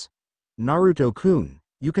bushes. Naruto-kun,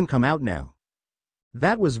 you can come out now.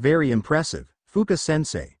 That was very impressive,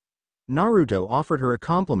 Fuka-sensei. Naruto offered her a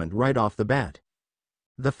compliment right off the bat.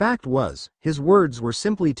 The fact was, his words were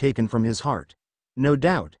simply taken from his heart. No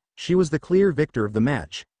doubt, she was the clear victor of the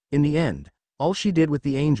match. In the end, all she did with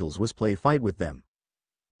the angels was play fight with them.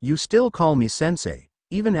 You still call me sensei,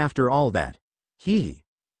 even after all that. Hee.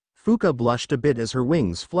 Fuka blushed a bit as her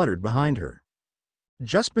wings fluttered behind her.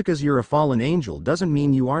 Just because you're a fallen angel doesn't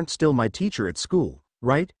mean you aren't still my teacher at school,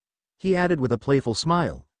 right? He added with a playful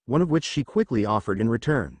smile, one of which she quickly offered in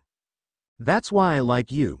return. That's why I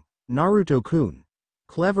like you, Naruto-kun.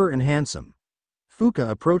 Clever and handsome. Fuka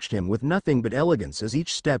approached him with nothing but elegance as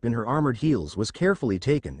each step in her armored heels was carefully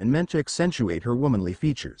taken and meant to accentuate her womanly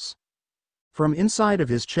features. From inside of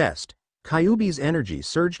his chest, Kyuubi's energy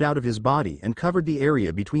surged out of his body and covered the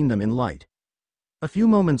area between them in light. A few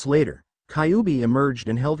moments later, Kyuubi emerged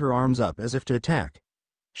and held her arms up as if to attack.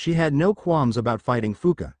 She had no qualms about fighting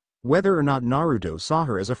Fuka, whether or not Naruto saw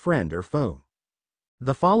her as a friend or foe.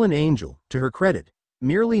 The fallen angel, to her credit,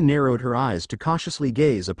 merely narrowed her eyes to cautiously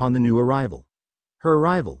gaze upon the new arrival. Her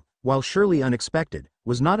arrival, while surely unexpected,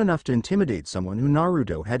 was not enough to intimidate someone who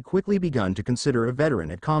Naruto had quickly begun to consider a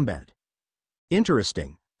veteran at combat.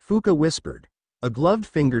 Interesting, Fuka whispered, a gloved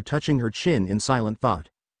finger touching her chin in silent thought.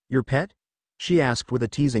 Your pet? She asked with a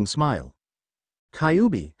teasing smile.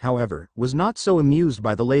 Kyuubi, however, was not so amused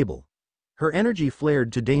by the label. Her energy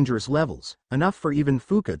flared to dangerous levels, enough for even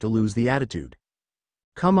Fuka to lose the attitude.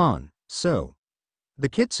 Come on, so. The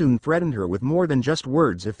kitsune threatened her with more than just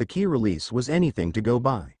words if the key release was anything to go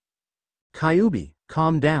by. Kyuubi,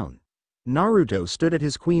 calm down. Naruto stood at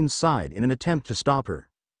his queen's side in an attempt to stop her.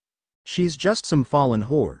 She's just some fallen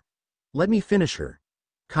whore. Let me finish her.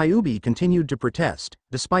 Kyuubi continued to protest,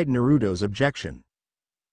 despite Naruto's objection.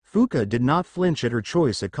 Fuka did not flinch at her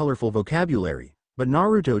choice at colorful vocabulary, but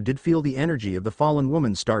Naruto did feel the energy of the fallen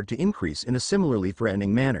woman start to increase in a similarly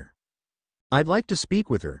threatening manner. I'd like to speak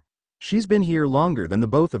with her. She's been here longer than the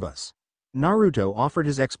both of us. Naruto offered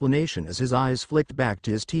his explanation as his eyes flicked back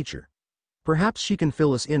to his teacher. Perhaps she can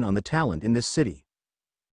fill us in on the talent in this city.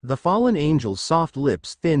 The fallen angel's soft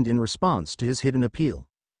lips thinned in response to his hidden appeal.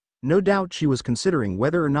 No doubt she was considering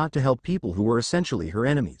whether or not to help people who were essentially her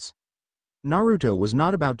enemies. Naruto was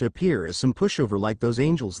not about to appear as some pushover like those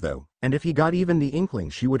angels though, and if he got even the inkling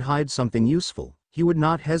she would hide something useful, he would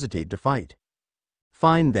not hesitate to fight.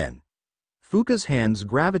 Fine then. Fuka's hands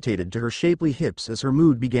gravitated to her shapely hips as her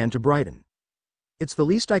mood began to brighten. It's the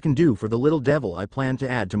least I can do for the little devil I plan to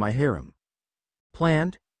add to my harem.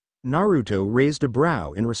 Planned? Naruto raised a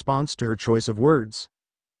brow in response to her choice of words.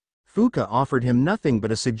 Fuka offered him nothing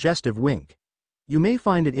but a suggestive wink. You may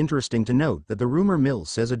find it interesting to note that the rumor mill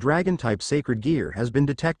says a dragon-type sacred gear has been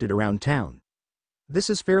detected around town. This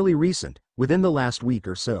is fairly recent, within the last week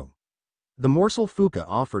or so. The morsel Fuka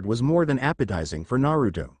offered was more than appetizing for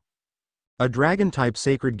Naruto. A dragon-type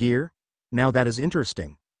sacred gear? Now that is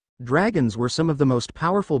interesting. Dragons were some of the most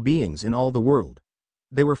powerful beings in all the world.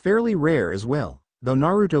 They were fairly rare as well, though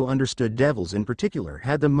Naruto understood devils in particular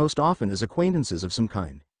had them most often as acquaintances of some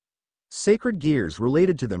kind. Sacred gears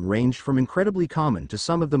related to them ranged from incredibly common to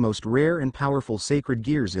some of the most rare and powerful sacred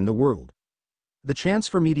gears in the world. The chance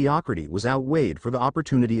for mediocrity was outweighed for the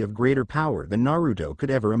opportunity of greater power than Naruto could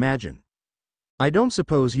ever imagine. I don't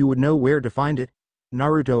suppose you would know where to find it?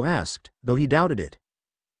 Naruto asked, though he doubted it.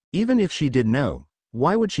 Even if she did know,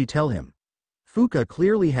 why would she tell him? Fuka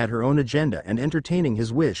clearly had her own agenda, and entertaining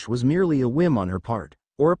his wish was merely a whim on her part,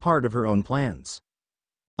 or a part of her own plans.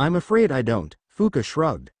 I'm afraid I don't, Fuka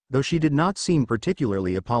shrugged, though she did not seem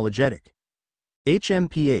particularly apologetic.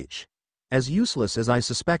 HMPH. As useless as I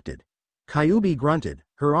suspected. Kyuubi grunted,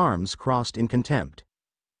 her arms crossed in contempt.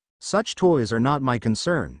 Such toys are not my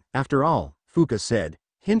concern, after all, Fuka said,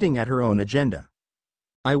 hinting at her own agenda.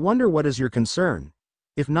 I wonder what is your concern?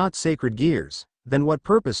 If not sacred gears, then what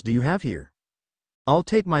purpose do you have here? I'll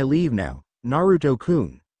take my leave now,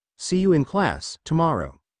 Naruto-kun. See you in class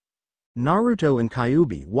tomorrow. Naruto and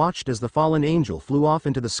Kyuubi watched as the fallen angel flew off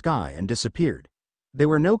into the sky and disappeared. They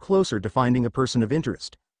were no closer to finding a person of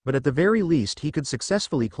interest, but at the very least he could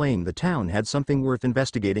successfully claim the town had something worth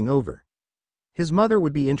investigating over. His mother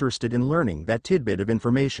would be interested in learning that tidbit of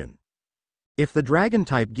information. If the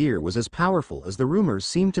dragon-type gear was as powerful as the rumors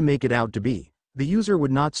seemed to make it out to be, the user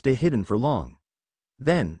would not stay hidden for long.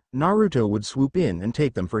 Then, Naruto would swoop in and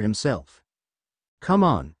take them for himself. Come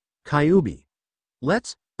on, Kyuubi.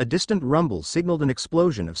 Let's. A distant rumble signaled an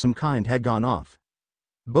explosion of some kind had gone off.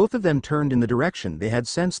 Both of them turned in the direction they had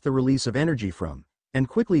sensed the release of energy from, and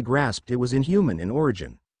quickly grasped it was inhuman in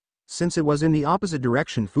origin. Since it was in the opposite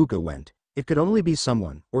direction Fuka went, it could only be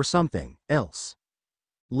someone, or something, else.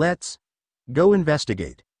 Let's go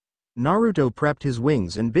investigate. Naruto prepped his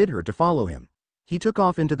wings and bid her to follow him. He took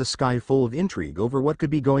off into the sky full of intrigue over what could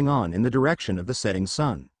be going on in the direction of the setting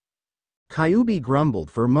sun. Kyuubi grumbled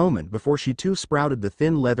for a moment before she too sprouted the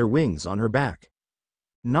thin leather wings on her back.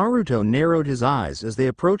 Naruto narrowed his eyes as they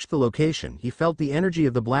approached the location he felt the energy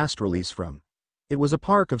of the blast release from. It was a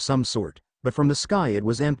park of some sort, but from the sky it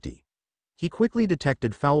was empty. He quickly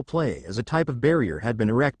detected foul play as a type of barrier had been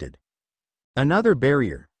erected. Another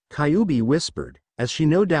barrier, Kyuubi whispered, as she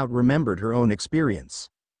no doubt remembered her own experience.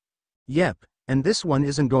 Yep, and this one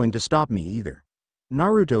isn't going to stop me either.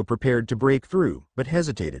 Naruto prepared to break through, but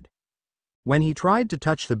hesitated. When he tried to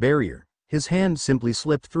touch the barrier, his hand simply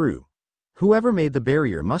slipped through. Whoever made the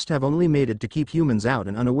barrier must have only made it to keep humans out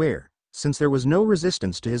and unaware, since there was no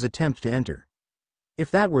resistance to his attempt to enter.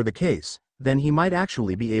 If that were the case, then he might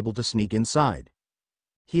actually be able to sneak inside.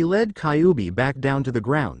 He led Kyuubi back down to the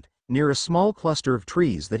ground, near a small cluster of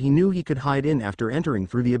trees that he knew he could hide in after entering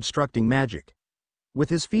through the obstructing magic. With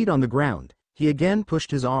his feet on the ground, he again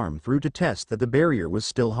pushed his arm through to test that the barrier was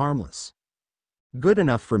still harmless. Good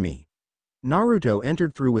enough for me. Naruto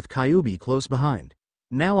entered through with Kyuubi close behind.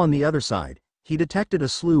 Now on the other side, he detected a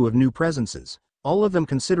slew of new presences, all of them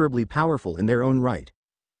considerably powerful in their own right.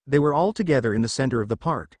 They were all together in the center of the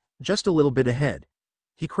park, just a little bit ahead.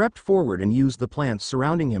 He crept forward and used the plants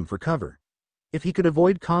surrounding him for cover. If he could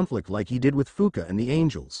avoid conflict like he did with Fuka and the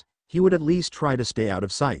angels, he would at least try to stay out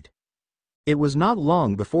of sight. It was not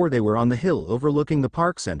long before they were on the hill overlooking the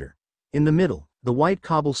park center. In the middle, the white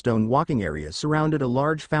cobblestone walking area surrounded a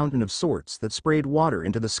large fountain of sorts that sprayed water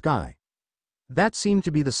into the sky. That seemed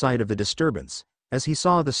to be the site of the disturbance, as he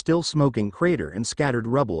saw the still smoking crater and scattered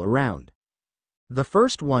rubble around. The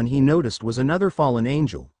first one he noticed was another fallen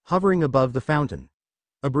angel, hovering above the fountain.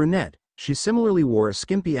 A brunette, she similarly wore a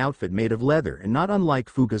skimpy outfit made of leather and not unlike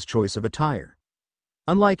Fuka's choice of attire.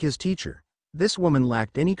 Unlike his teacher, this woman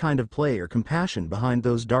lacked any kind of play or compassion behind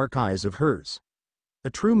those dark eyes of hers.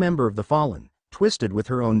 A true member of the fallen, twisted with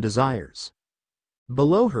her own desires.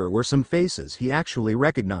 Below her were some faces he actually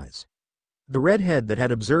recognized. The redhead that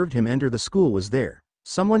had observed him enter the school was there.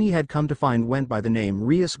 Someone he had come to find went by the name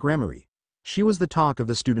Rias Gremory. She was the talk of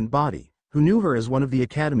the student body, who knew her as one of the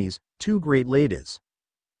academy's two great ladies.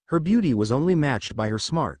 Her beauty was only matched by her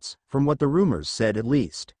smarts, from what the rumors said at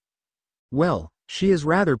least. Well, she is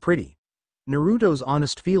rather pretty. Naruto's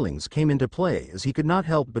honest feelings came into play as he could not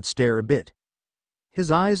help but stare a bit.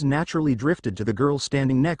 His eyes naturally drifted to the girl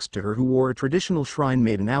standing next to her who wore a traditional shrine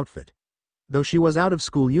maiden outfit. Though she was out of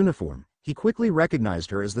school uniform, he quickly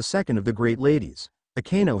recognized her as the second of the great ladies,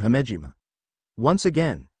 Akano Hamejima. Once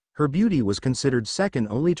again, her beauty was considered second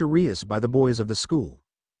only to Rias by the boys of the school.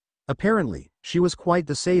 Apparently, she was quite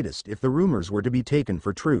the sadist if the rumors were to be taken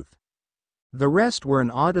for truth. The rest were an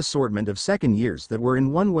odd assortment of second years that were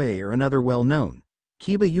in one way or another well known.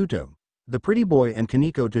 Kiba Yuto, the pretty boy, and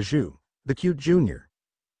Kaneko Taju, the cute junior.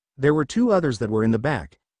 There were two others that were in the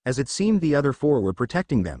back, as it seemed the other four were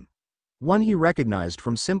protecting them. One he recognized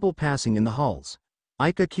from simple passing in the halls.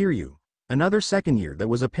 Aika Kiryu, another second year that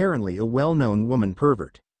was apparently a well-known woman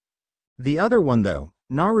pervert. The other one though,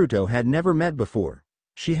 Naruto had never met before.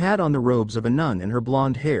 She had on the robes of a nun and her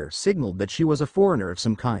blonde hair signaled that she was a foreigner of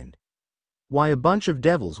some kind. Why a bunch of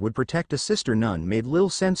devils would protect a sister nun made little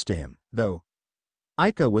sense to him, though.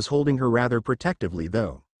 Aika was holding her rather protectively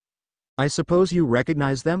though. "I suppose you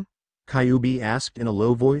recognize them?" Kyubi asked in a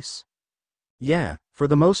low voice. "Yeah, for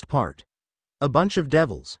the most part. A bunch of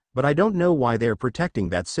devils, but I don't know why they're protecting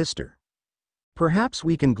that sister." "Perhaps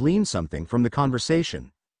we can glean something from the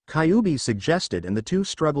conversation," Kyubi suggested, and the two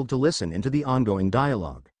struggled to listen into the ongoing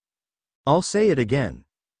dialogue. "I'll say it again.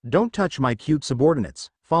 Don't touch my cute subordinates,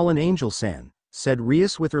 fallen angel-san," said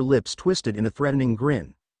Rias with her lips twisted in a threatening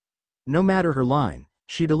grin. No matter her line,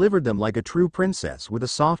 she delivered them like a true princess with a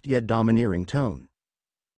soft yet domineering tone.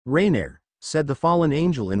 "Rainier," said the fallen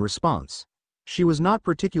angel in response. She was not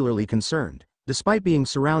particularly concerned, despite being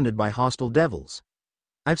surrounded by hostile devils.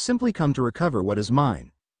 "I've simply come to recover what is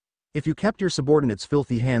mine. If you kept your subordinates'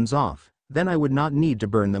 filthy hands off, then I would not need to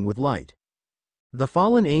burn them with light." The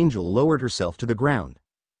fallen angel lowered herself to the ground.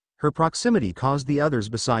 Her proximity caused the others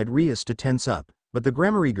beside Rias to tense up, but the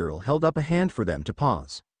Gremory girl held up a hand for them to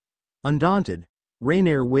pause. Undaunted,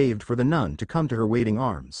 Rainier waved for the nun to come to her waiting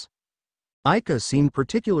arms. Aika seemed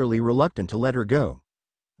particularly reluctant to let her go.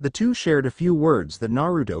 The two shared a few words that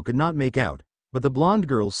Naruto could not make out, but the blonde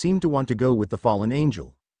girl seemed to want to go with the fallen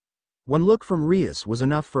angel. One look from Rias was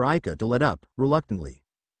enough for Aika to let up, reluctantly.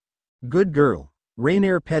 "Good girl,"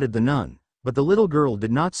 Rainier petted the nun, but the little girl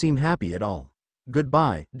did not seem happy at all.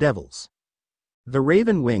 "Goodbye, devils." The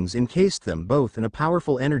raven wings encased them both and a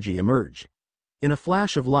powerful energy emerged. In a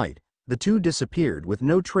flash of light, the two disappeared with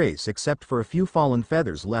no trace except for a few fallen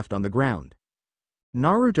feathers left on the ground.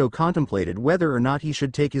 Naruto contemplated whether or not he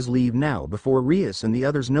should take his leave now before Rias and the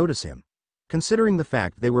others notice him. Considering the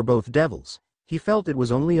fact they were both devils, he felt it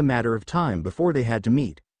was only a matter of time before they had to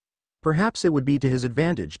meet. Perhaps it would be to his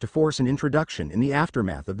advantage to force an introduction in the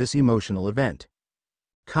aftermath of this emotional event.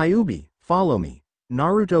 "Kyubi, follow me,"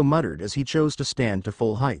 Naruto muttered as he chose to stand to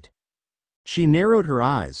full height. She narrowed her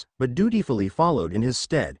eyes, but dutifully followed in his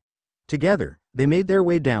stead. Together, they made their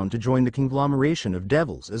way down to join the conglomeration of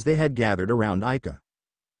devils as they had gathered around Aika.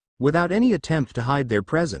 Without any attempt to hide their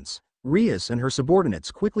presence, Rias and her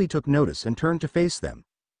subordinates quickly took notice and turned to face them.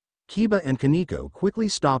 Kiba and Kaneko quickly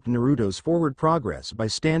stopped Naruto's forward progress by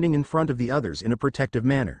standing in front of the others in a protective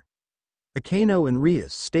manner. Akeno and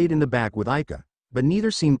Rias stayed in the back with Aika, but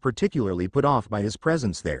neither seemed particularly put off by his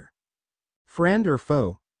presence there. "Friend or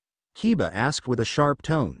foe?" Kiba asked with a sharp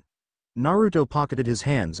tone. Naruto pocketed his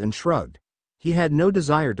hands and shrugged. He had no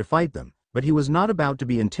desire to fight them, but he was not about to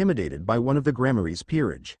be intimidated by one of the Gremory's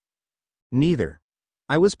peerage. "Neither.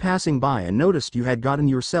 I was passing by and noticed you had gotten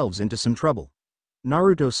yourselves into some trouble."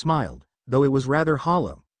 Naruto smiled, though it was rather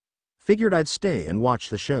hollow. "Figured I'd stay and watch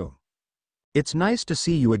the show." "It's nice to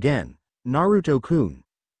see you again, Naruto-kun."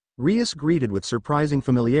 Rias greeted with surprising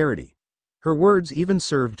familiarity. Her words even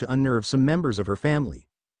served to unnerve some members of her family.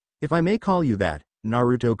 "If I may call you that,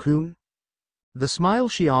 Naruto-kun?" The smile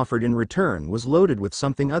she offered in return was loaded with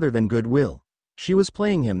something other than goodwill. She was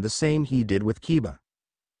playing him the same he did with Kiba.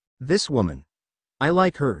 "This woman. I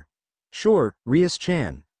like her." "Sure,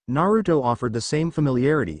 Rias-chan." Naruto offered the same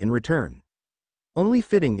familiarity in return. "Only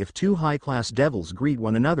fitting if two high-class devils greet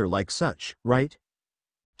one another like such, right?"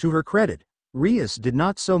 To her credit, Rias did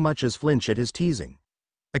not so much as flinch at his teasing.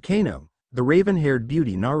 Akeno, the raven-haired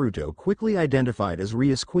beauty Naruto quickly identified as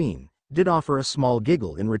Rias' queen, did offer a small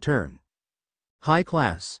giggle in return. "High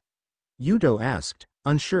class?" Yuto asked,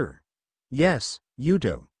 unsure. "Yes,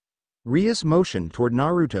 Yuto." Rias motioned toward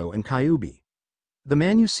Naruto and Kyubi. "The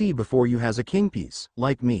man you see before you has a kingpiece,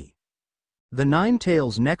 like me. The 9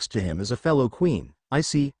 tails next to him is a fellow queen, I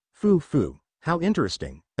see. Foo, how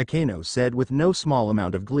interesting," Akeno said with no small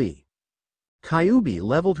amount of glee. Kyubi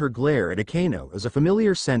leveled her glare at Akeno as a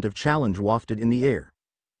familiar scent of challenge wafted in the air.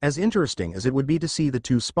 As interesting as it would be to see the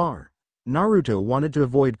two spar, Naruto wanted to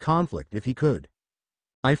avoid conflict if he could.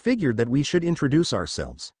 "I figured that we should introduce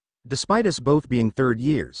ourselves. Despite us both being third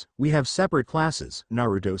years, we have separate classes,"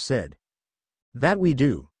 Naruto said. "That we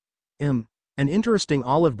do. An interesting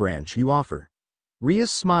olive branch you offer."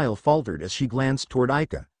 Ria's smile faltered as she glanced toward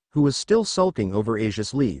Aika, who was still sulking over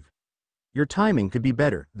Asia's leave. "Your timing could be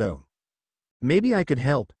better, though." "Maybe I could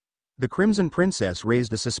help." The Crimson Princess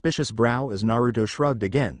raised a suspicious brow as Naruto shrugged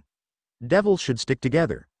again. "Devils should stick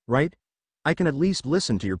together, right? I can at least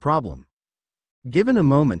listen to your problem." Given a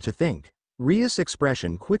moment to think, Rias'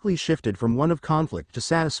 expression quickly shifted from one of conflict to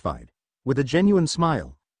satisfied. With a genuine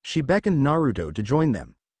smile, she beckoned Naruto to join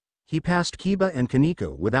them. He passed Kiba and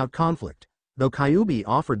Kaneko without conflict, though Kyuubi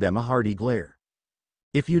offered them a hearty glare.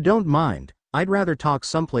 "If you don't mind, I'd rather talk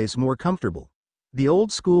someplace more comfortable. The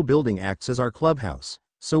old school building acts as our clubhouse,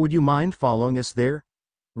 so would you mind following us there?"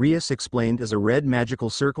 Rias explained as a red magical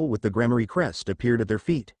circle with the Gremory crest appeared at their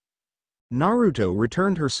feet. Naruto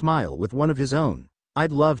returned her smile with one of his own.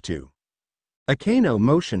 "I'd love to." Akeno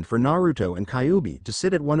motioned for Naruto and Kyuubi to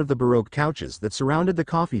sit at one of the Baroque couches that surrounded the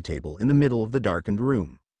coffee table in the middle of the darkened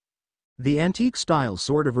room. The antique style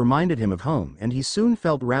sort of reminded him of home, and he soon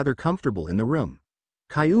felt rather comfortable in the room.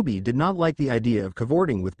 Kyuubi did not like the idea of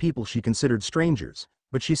cavorting with people she considered strangers,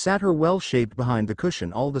 but she sat her well-shaped behind the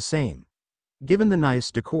cushion all the same. Given the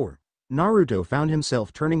nice decor, Naruto found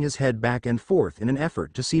himself turning his head back and forth in an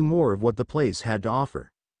effort to see more of what the place had to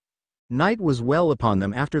offer. Night was well upon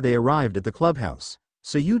them after they arrived at the clubhouse,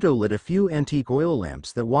 so Yuto lit a few antique oil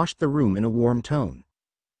lamps that washed the room in a warm tone.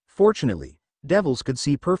 Fortunately, devils could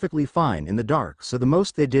see perfectly fine in the dark, so the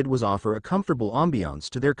most they did was offer a comfortable ambiance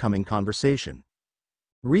to their coming conversation.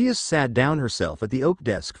 Rias sat down herself at the oak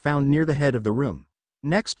desk found near the head of the room.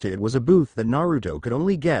 Next to it was a booth that Naruto could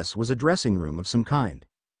only guess was a dressing room of some kind.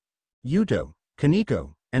 Yuto,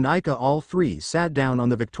 Kaneko, and Aika all three sat down on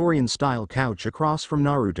the Victorian-style couch across from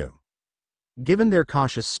Naruto. Given their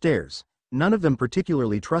cautious stares, none of them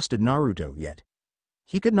particularly trusted Naruto yet.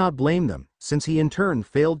 He could not blame them, since he in turn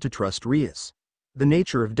failed to trust Rias. The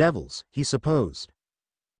nature of devils, he supposed.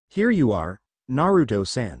 "Here you are,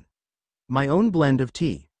 Naruto-san. My own blend of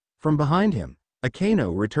tea." From behind him,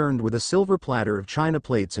 Akeno returned with a silver platter of china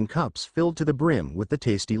plates and cups filled to the brim with the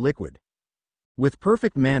tasty liquid. With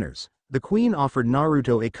perfect manners, the queen offered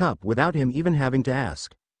Naruto a cup without him even having to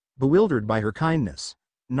ask. Bewildered by her kindness,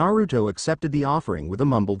 Naruto accepted the offering with a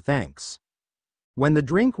mumbled thanks. When the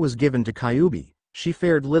drink was given to Kyuubi, she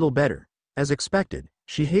fared little better. As expected,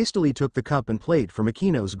 she hastily took the cup and plate from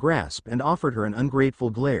Akeno's grasp and offered her an ungrateful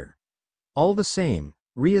glare. All the same,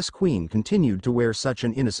 Rias' queen continued to wear such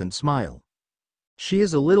an innocent smile. "She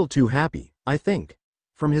is a little too happy, I think."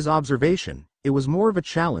 From his observation, it was more of a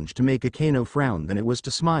challenge to make Akeno frown than it was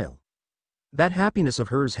to smile. That happiness of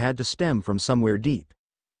hers had to stem from somewhere deep.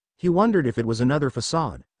 He wondered if it was another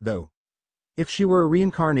facade, though. If she were a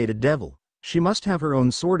reincarnated devil, she must have her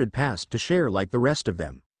own sordid past to share like the rest of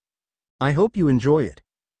them. "I hope you enjoy it.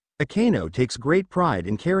 Akeno takes great pride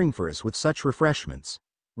in caring for us with such refreshments,"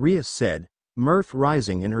 Rias said, mirth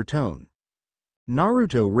rising in her tone.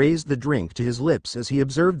 Naruto raised the drink to his lips as he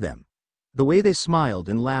observed them. The way they smiled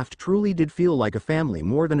and laughed truly did feel like a family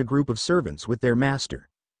more than a group of servants with their master.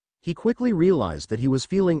 He quickly realized that he was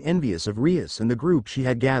feeling envious of Rias and the group she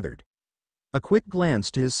had gathered. A quick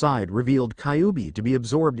glance to his side revealed Kyuubi to be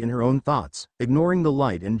absorbed in her own thoughts, ignoring the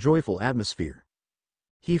light and joyful atmosphere.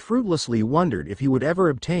 He fruitlessly wondered if he would ever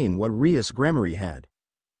obtain what Rias' Gremory had.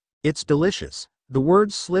 "It's delicious." The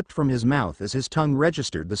words slipped from his mouth as his tongue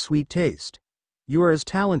registered the sweet taste. "You are as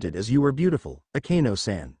talented as you are beautiful,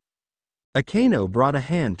 Akeno-san." Akeno brought a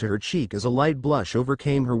hand to her cheek as a light blush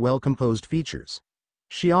overcame her well-composed features.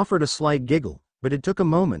 She offered a slight giggle, but it took a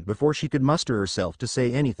moment before she could muster herself to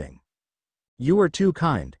say anything. "You are too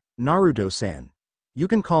kind, Naruto-san. You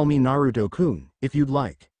can call me Naruto-kun, if you'd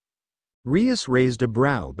like." Rias raised a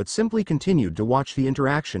brow but simply continued to watch the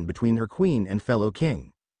interaction between her queen and fellow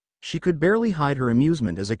king. She could barely hide her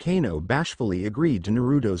amusement as Akeno bashfully agreed to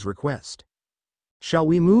Naruto's request. "Shall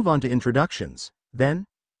we move on to introductions, then?"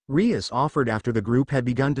 Rias offered after the group had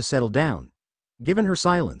begun to settle down. Given her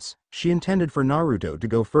silence, she intended for Naruto to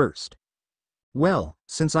go first. "Well,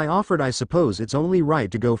 since I offered, I suppose it's only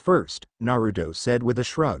right to go first," Naruto said with a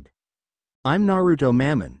shrug. "I'm Naruto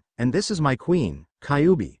Mammon, and this is my queen,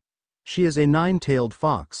 Kyuubi. She is a nine-tailed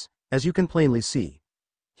fox, as you can plainly see."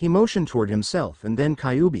 He motioned toward himself and then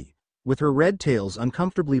Kyuubi, with her red tails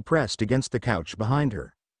uncomfortably pressed against the couch behind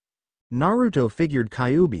her. Naruto figured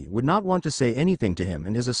Kyuubi would not want to say anything to him,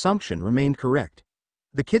 and his assumption remained correct.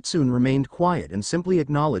 The kitsune remained quiet and simply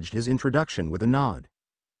acknowledged his introduction with a nod.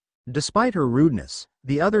 Despite her rudeness,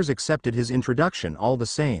 the others accepted his introduction all the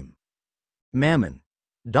same. "Mammon.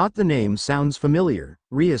 The name sounds familiar,"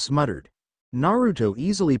 Rias muttered. Naruto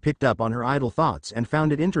easily picked up on her idle thoughts and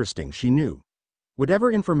found it interesting. She knew.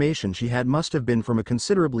 Whatever information she had must have been from a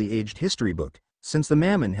considerably aged history book, since the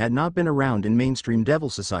Mammon had not been around in mainstream devil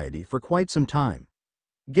society for quite some time.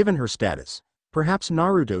 Given her status, perhaps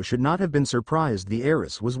Naruto should not have been surprised the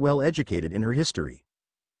heiress was well educated in her history.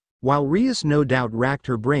 While Rias no doubt racked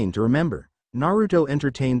her brain to remember, Naruto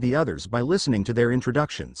entertained the others by listening to their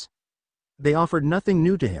introductions. They offered nothing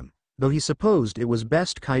new to him, though he supposed it was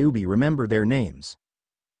best Kyuubi remember their names.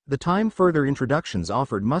 The time further introductions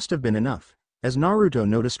offered must have been enough, as Naruto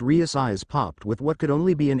noticed Ria's eyes popped with what could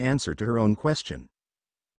only be an answer to her own question.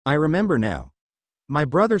 I remember now. My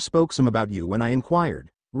brother spoke some about you when I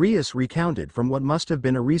inquired. Rias recounted from what must have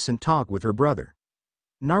been a recent talk with her brother.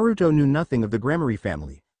 Naruto knew nothing of the Gremory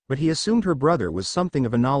family, but he assumed her brother was something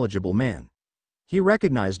of a knowledgeable man. He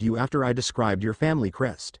recognized you after I described your family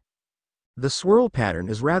crest. The swirl pattern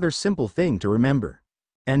is rather simple thing to remember.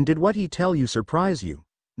 And did what he tell you surprise you?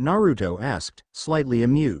 Naruto asked, slightly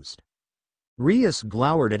amused. Rias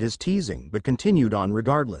glowered at his teasing but continued on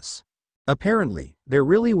regardless. Apparently, there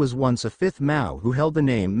really was once a fifth Mao who held the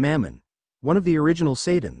name Mammon, one of the original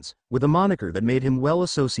Saiyans, with a moniker that made him well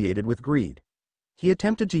associated with greed. He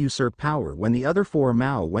attempted to usurp power when the other four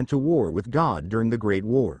Mao went to war with God during the Great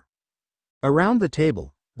War. Around the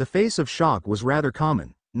table, the face of shock was rather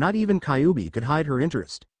common, not even Kyuubi could hide her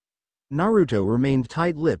interest. Naruto remained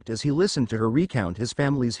tight-lipped as he listened to her recount his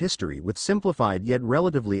family's history with simplified yet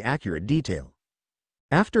relatively accurate detail.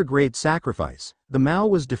 After great sacrifice, the Mao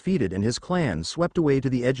was defeated and his clan swept away to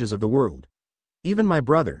the edges of the world. Even my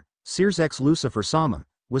brother, Sears X Lucifer-sama,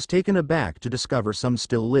 was taken aback to discover some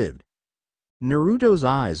still lived. Naruto's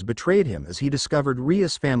eyes betrayed him as he discovered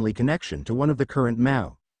Ria's family connection to one of the current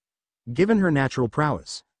Mao. Given her natural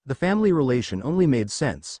prowess, the family relation only made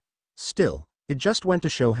sense. Still, it just went to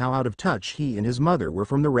show how out of touch he and his mother were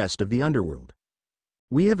from the rest of the underworld.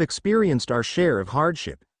 We have experienced our share of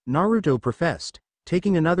hardship, Naruto professed,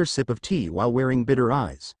 taking another sip of tea while wearing bitter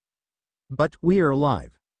eyes. But we are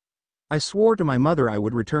alive. I swore to my mother I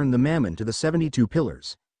would return the Mammon to the 72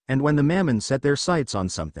 pillars, and when the Mammon set their sights on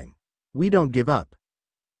something, we don't give up.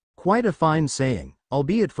 Quite a fine saying,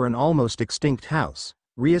 albeit for an almost extinct house,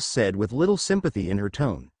 Rias said with little sympathy in her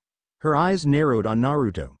tone. Her eyes narrowed on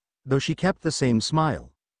Naruto, though she kept the same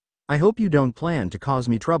smile. I hope you don't plan to cause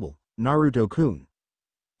me trouble, Naruto-kun.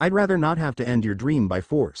 I'd rather not have to end your dream by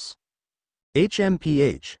force.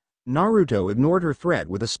 HMPH. Naruto ignored her threat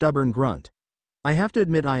with a stubborn grunt. I have to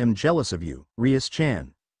admit I am jealous of you,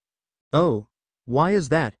 Rias-chan. Oh, why is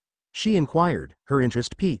that? She inquired, her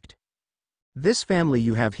interest piqued. This family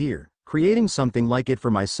you have here, creating something like it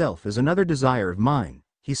for myself is another desire of mine,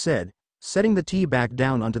 he said, setting the tea back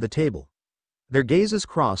down onto the table. Their gazes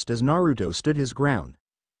crossed as Naruto stood his ground.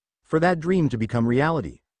 For that dream to become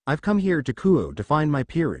reality, I've come here to Kuo to find my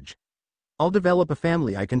peerage. I'll develop a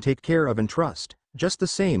family I can take care of and trust, just the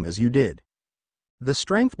same as you did. The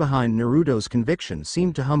strength behind Naruto's conviction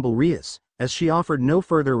seemed to humble Rias, as she offered no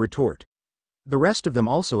further retort. The rest of them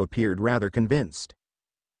also appeared rather convinced.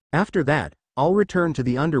 After that, I'll return to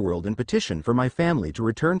the underworld and petition for my family to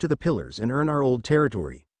return to the pillars and earn our old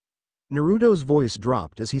territory. Naruto's voice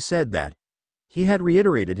dropped as he said that. He had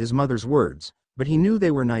reiterated his mother's words, but he knew they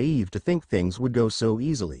were naive to think things would go so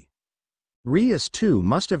easily. Rias too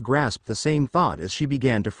must have grasped the same thought as she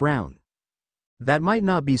began to frown. That might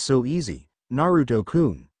not be so easy,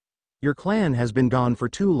 Naruto-kun. Your clan has been gone for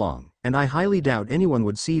too long, and I highly doubt anyone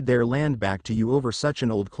would cede their land back to you over such an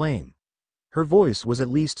old claim. Her voice was at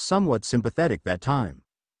least somewhat sympathetic that time.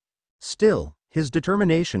 Still, his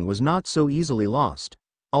determination was not so easily lost.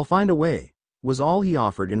 I'll find a way, was all he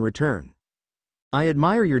offered in return. I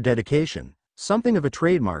admire your dedication, something of a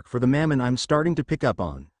trademark for the Mammon I'm starting to pick up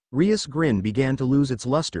on. Rias' grin began to lose its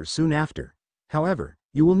luster soon after. However,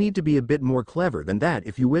 you will need to be a bit more clever than that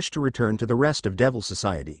if you wish to return to the rest of Devil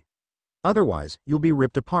Society. Otherwise, you'll be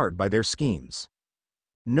ripped apart by their schemes.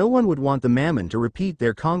 No one would want the Mammon to repeat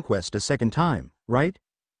their conquest a second time, right?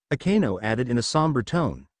 Akeno added in a somber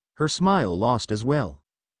tone, her smile lost as well.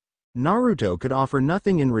 Naruto could offer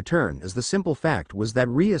nothing in return as the simple fact was that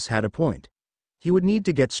Rias had a point. He would need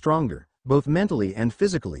to get stronger, both mentally and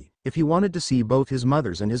physically, if he wanted to see both his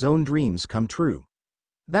mother's and his own dreams come true.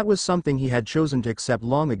 That was something he had chosen to accept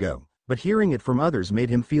long ago, but hearing it from others made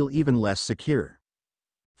him feel even less secure.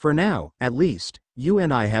 For now, at least, you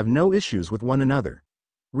and I have no issues with one another.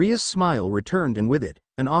 Ria's smile returned and with it,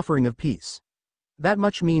 an offering of peace. That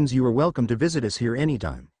much means you are welcome to visit us here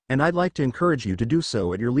anytime, and I'd like to encourage you to do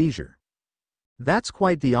so at your leisure. That's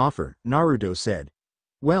quite the offer, Naruto said.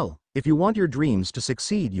 Well, if you want your dreams to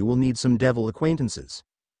succeed you will need some devil acquaintances.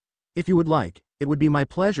 If you would like, it would be my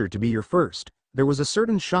pleasure to be your first. There was a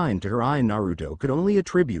certain shine to her eye Naruto could only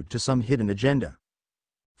attribute to some hidden agenda.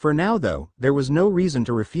 For now though, there was no reason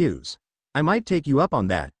to refuse. I might take you up on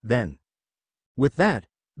that, then. With that,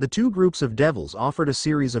 the two groups of devils offered a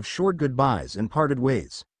series of short goodbyes and parted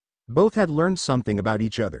ways. Both had learned something about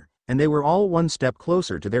each other, and they were all one step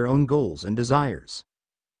closer to their own goals and desires.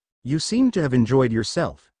 You seem to have enjoyed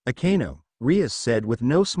yourself, Akeno, Rias said with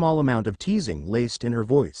no small amount of teasing laced in her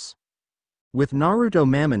voice. With Naruto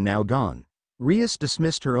Mammon now gone, Rias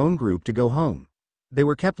dismissed her own group to go home. They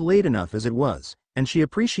were kept late enough as it was, and she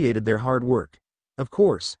appreciated their hard work. Of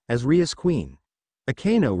course, as Rias' queen,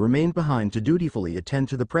 Akeno remained behind to dutifully attend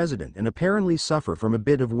to the president and apparently suffer from a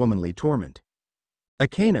bit of womanly torment.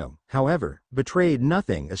 Akeno, however, betrayed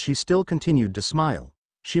nothing as she still continued to smile.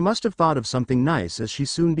 She must have thought of something nice as she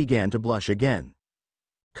soon began to blush again.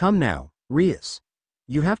 Come now, Rias.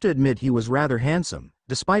 You have to admit he was rather handsome,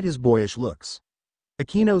 despite his boyish looks.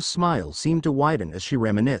 Akeno's smile seemed to widen as she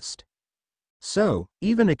reminisced. So,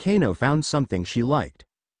 even Akeno found something she liked.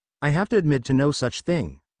 I have to admit to no such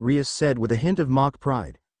thing, Rias said with a hint of mock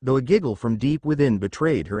pride, though a giggle from deep within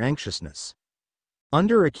betrayed her anxiousness.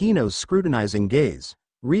 Under Akeno's scrutinizing gaze,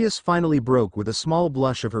 Rias finally broke with a small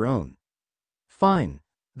blush of her own. Fine,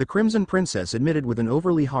 the Crimson Princess admitted with an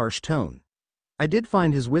overly harsh tone. I did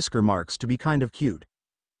find his whisker marks to be kind of cute.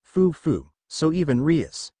 Foo, so even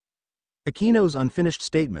Rias. Akeno's unfinished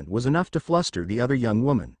statement was enough to fluster the other young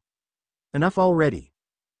woman. Enough already.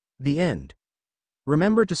 The end.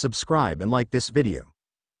 Remember to subscribe and like this video.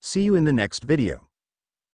 See you in the next video.